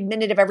every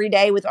minute of every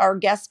day with our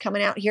guests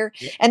coming out here.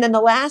 Yep. And then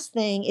the last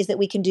thing is that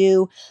we can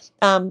do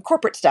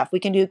corporate stuff. We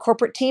can do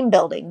corporate team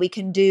building. We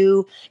can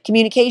do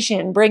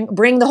communication.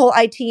 Bring the whole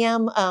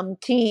ITM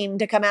team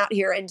to come out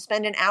here and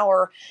spend an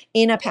hour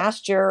in a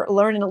pasture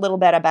learning a little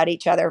bit about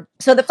each other.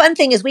 So the fun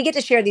thing is we get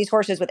to share these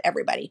horses with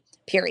everybody,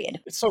 period.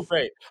 It's so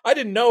great. I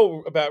didn't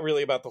know about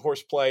the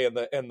horseplay and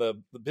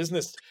the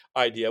business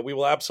idea. We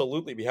will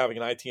absolutely be having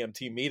an ITM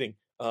team meeting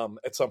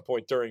at some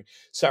point during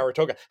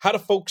Saratoga. How do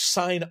folks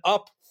sign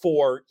up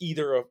for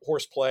either a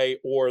horseplay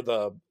or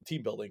the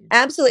team building?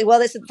 Absolutely. Well,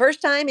 this is the first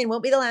time and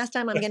won't be the last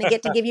time I'm going to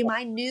get to give you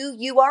my new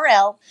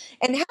URL.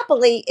 And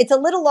happily, it's a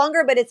little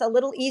longer, but it's a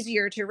little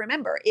easier to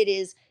remember. It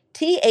is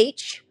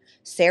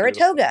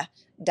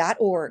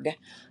thsaratoga.org.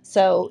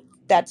 So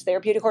that's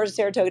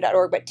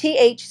therapeutichorsesaratoga.org, but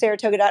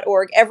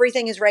thsaratoga.org.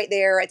 Everything is right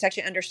there. It's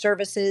actually under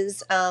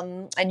services.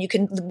 And you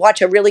can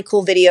watch a really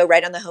cool video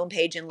right on the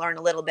homepage and learn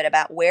a little bit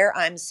about where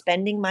I'm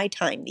spending my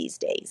time these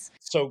days.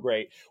 So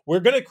great. We're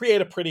going to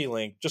create a pretty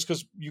link just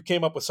because you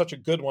came up with such a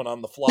good one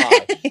on the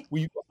fly.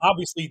 We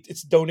obviously,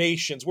 it's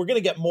donations. We're going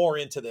to get more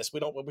into this.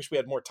 We wish we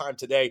had more time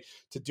today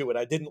to do it.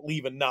 I didn't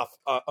leave enough,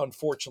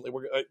 unfortunately.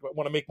 I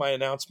want to make my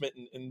announcement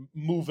and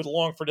move it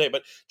along for today,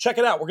 but check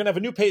it out. We're going to have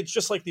a new page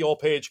just like the old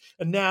page.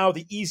 And now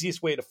the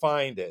easiest way to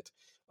find it.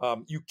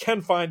 You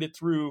can find it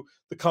through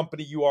the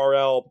company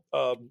URL,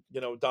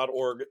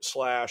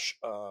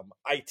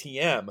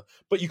 .org/ITM,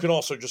 but you can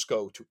also just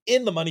go to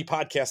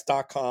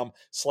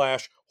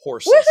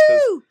inthemoneypodcast.com/horses.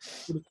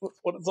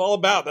 What it's all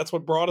about. That's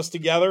what brought us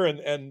together.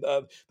 And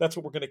that's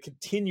what we're going to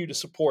continue to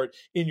support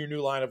in your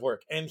new line of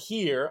work. And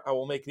here I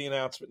will make the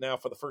announcement now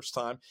for the first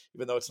time,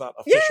 even though it's not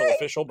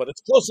official, but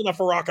it's close enough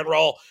for rock and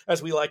roll,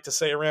 as we like to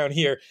say around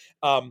here.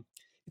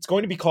 It's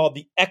going to be called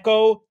the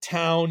Echo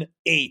Town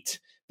 8.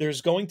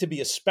 There's going to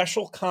be a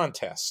special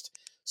contest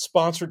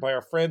sponsored by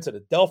our friends at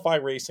Adelphi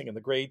Racing and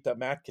the great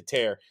Matt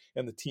Kater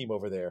and the team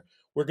over there.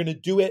 We're going to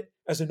do it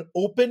as an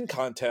open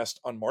contest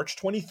on March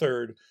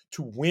 23rd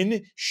to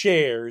win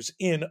shares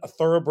in a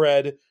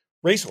thoroughbred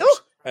racehorse.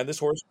 Oh. And this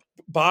horse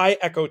by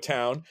Echo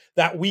Town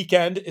that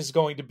weekend is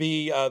going to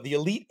be the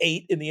Elite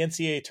 8 in the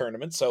NCAA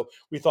tournament. So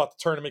we thought the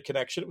tournament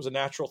connection, it was a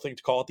natural thing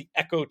to call it the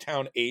Echo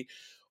Town 8.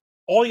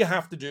 All you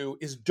have to do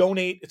is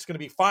donate. It's going to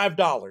be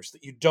 $5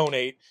 that you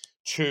donate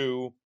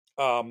to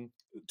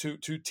to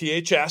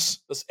THS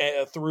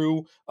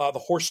through the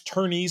Horse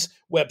Tourneys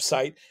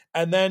website.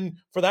 And then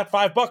for that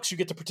 $5, you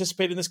get to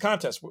participate in this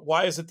contest.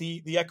 Why is it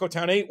the Echo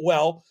Town 8?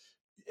 Well,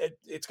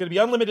 it's going to be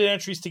unlimited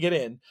entries to get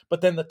in,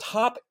 but then the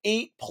top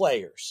 8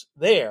 players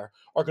there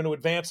are going to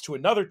advance to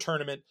another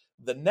tournament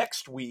the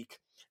next week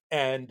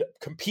and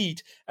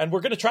compete. And we're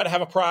going to try to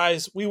have a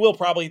prize. We will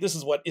probably, this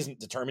is what isn't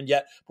determined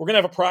yet. We're going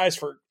to have a prize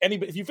for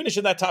anybody. If you finish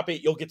in that top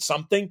 8, you'll get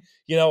something,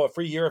 a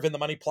free year of In the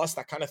Money Plus,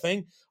 that kind of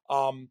thing.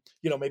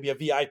 Maybe a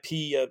VIP,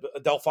 a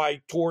Delphi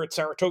tour at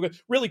Saratoga,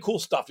 really cool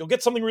stuff. You'll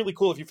get something really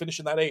cool if you finish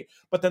in that 8,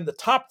 but then the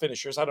top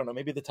finishers, I don't know,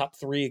 maybe the top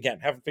 3, again,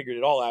 haven't figured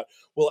it all out,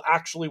 will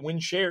actually win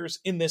shares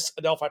in this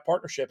Adelphi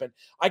partnership. And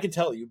I can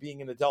tell you,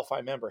 being an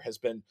Adelphi member has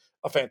been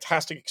a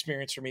fantastic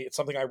experience for me. It's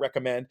something I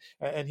recommend.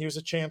 And here's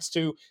a chance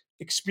to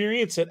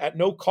experience it at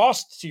no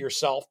cost to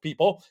yourself,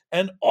 people,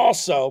 and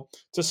also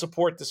to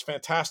support this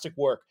fantastic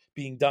work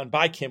being done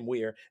by Kim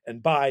Weir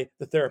and by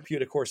the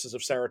Therapeutic Horses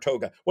of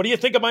Saratoga. What do you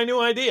think of my new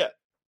idea?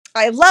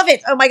 I love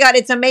it. Oh my God,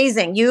 it's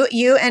amazing.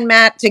 You and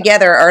Matt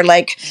together are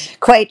like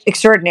quite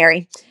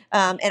extraordinary.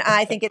 And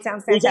I think it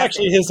sounds fantastic. It was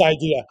actually his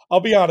idea. I'll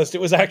be honest.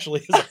 It was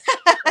actually his idea.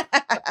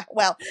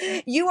 Well,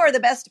 you are the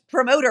best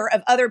promoter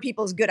of other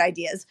people's good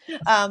ideas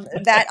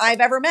that I've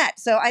ever met.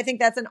 So I think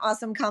that's an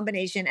awesome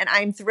combination, and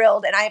I'm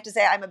thrilled. And I have to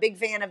say, I'm a big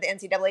fan of the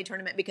NCAA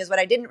tournament, because what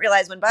I didn't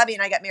realize when Bobby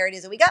and I got married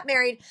is that we got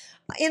married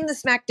in the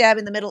smack dab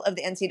in the middle of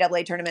the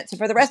NCAA tournament. So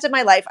for the rest of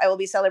my life, I will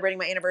be celebrating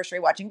my anniversary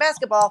watching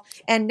basketball,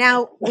 and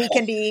now we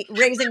can be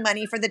raising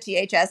money for the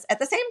THS at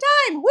the same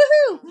time.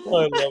 Woohoo! I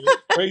love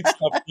it. Great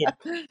stuff, Kim.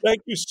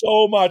 Thank you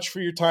so much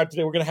for your time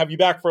today. We're going to have you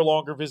back for a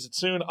longer visit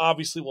soon.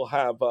 Obviously, we'll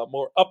have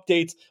more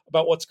updates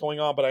about what's going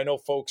on, but I know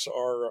folks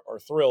are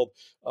thrilled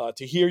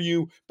to hear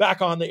you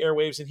back on the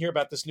airwaves and hear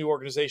about this new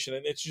organization.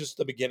 And it's just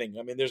the beginning.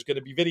 I mean, there's going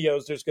to be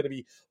videos. There's going to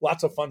be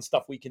lots of fun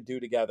stuff we can do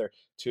together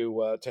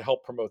to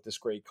help promote this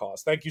great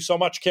cause. Thank you so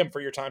much, Kim,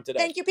 for your time today.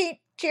 Thank you, Pete.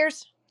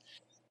 Cheers.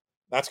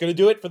 That's going to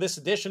do it for this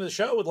edition of the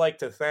show. Would like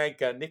to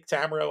thank Nick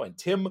Tammaro and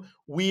Tim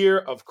Weir,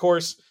 of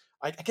course.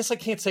 I guess I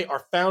can't say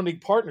our founding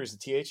partners at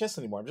THS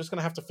anymore. I'm just going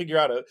to have to figure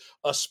out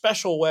a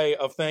special way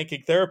of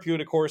thanking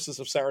Therapeutic Horses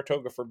of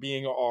Saratoga for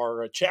being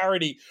our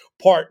charity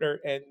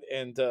partner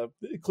and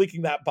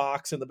clicking that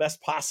box in the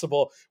best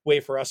possible way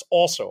for us.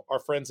 Also, our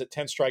friends at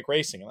 10 Strike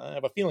Racing. And I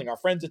have a feeling our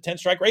friends at 10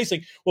 Strike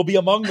Racing will be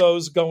among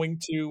those going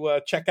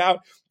to check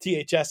out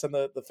THS and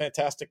the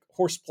fantastic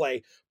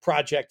horseplay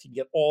project. You can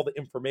get all the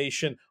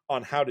information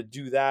on how to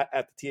do that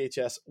at the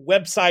THS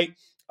website.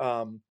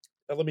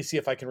 Let me see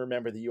if I can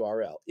remember the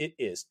URL. It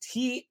is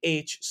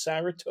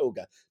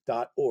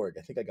thsaratoga.org.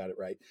 I think I got it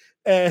right.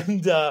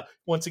 And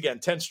once again,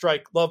 10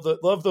 Strike. Love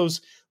those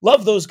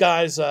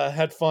guys.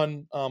 Had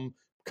fun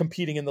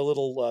competing in the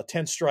little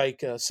 10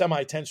 Strike,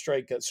 semi 10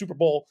 Strike Super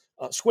Bowl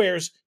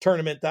squares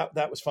tournament.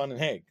 That was fun. And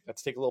hey,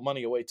 let's take a little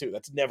money away too.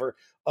 That's never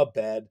a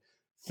bad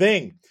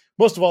thing.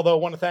 Most of all, though,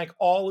 I want to thank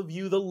all of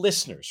you, the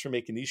listeners, for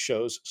making these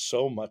shows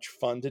so much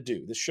fun to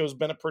do. This show's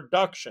been a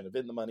production of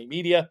In the Money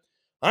Media.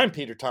 I'm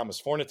Peter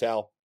Thomas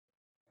Fornatel.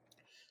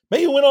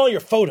 May you win all your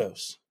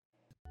photos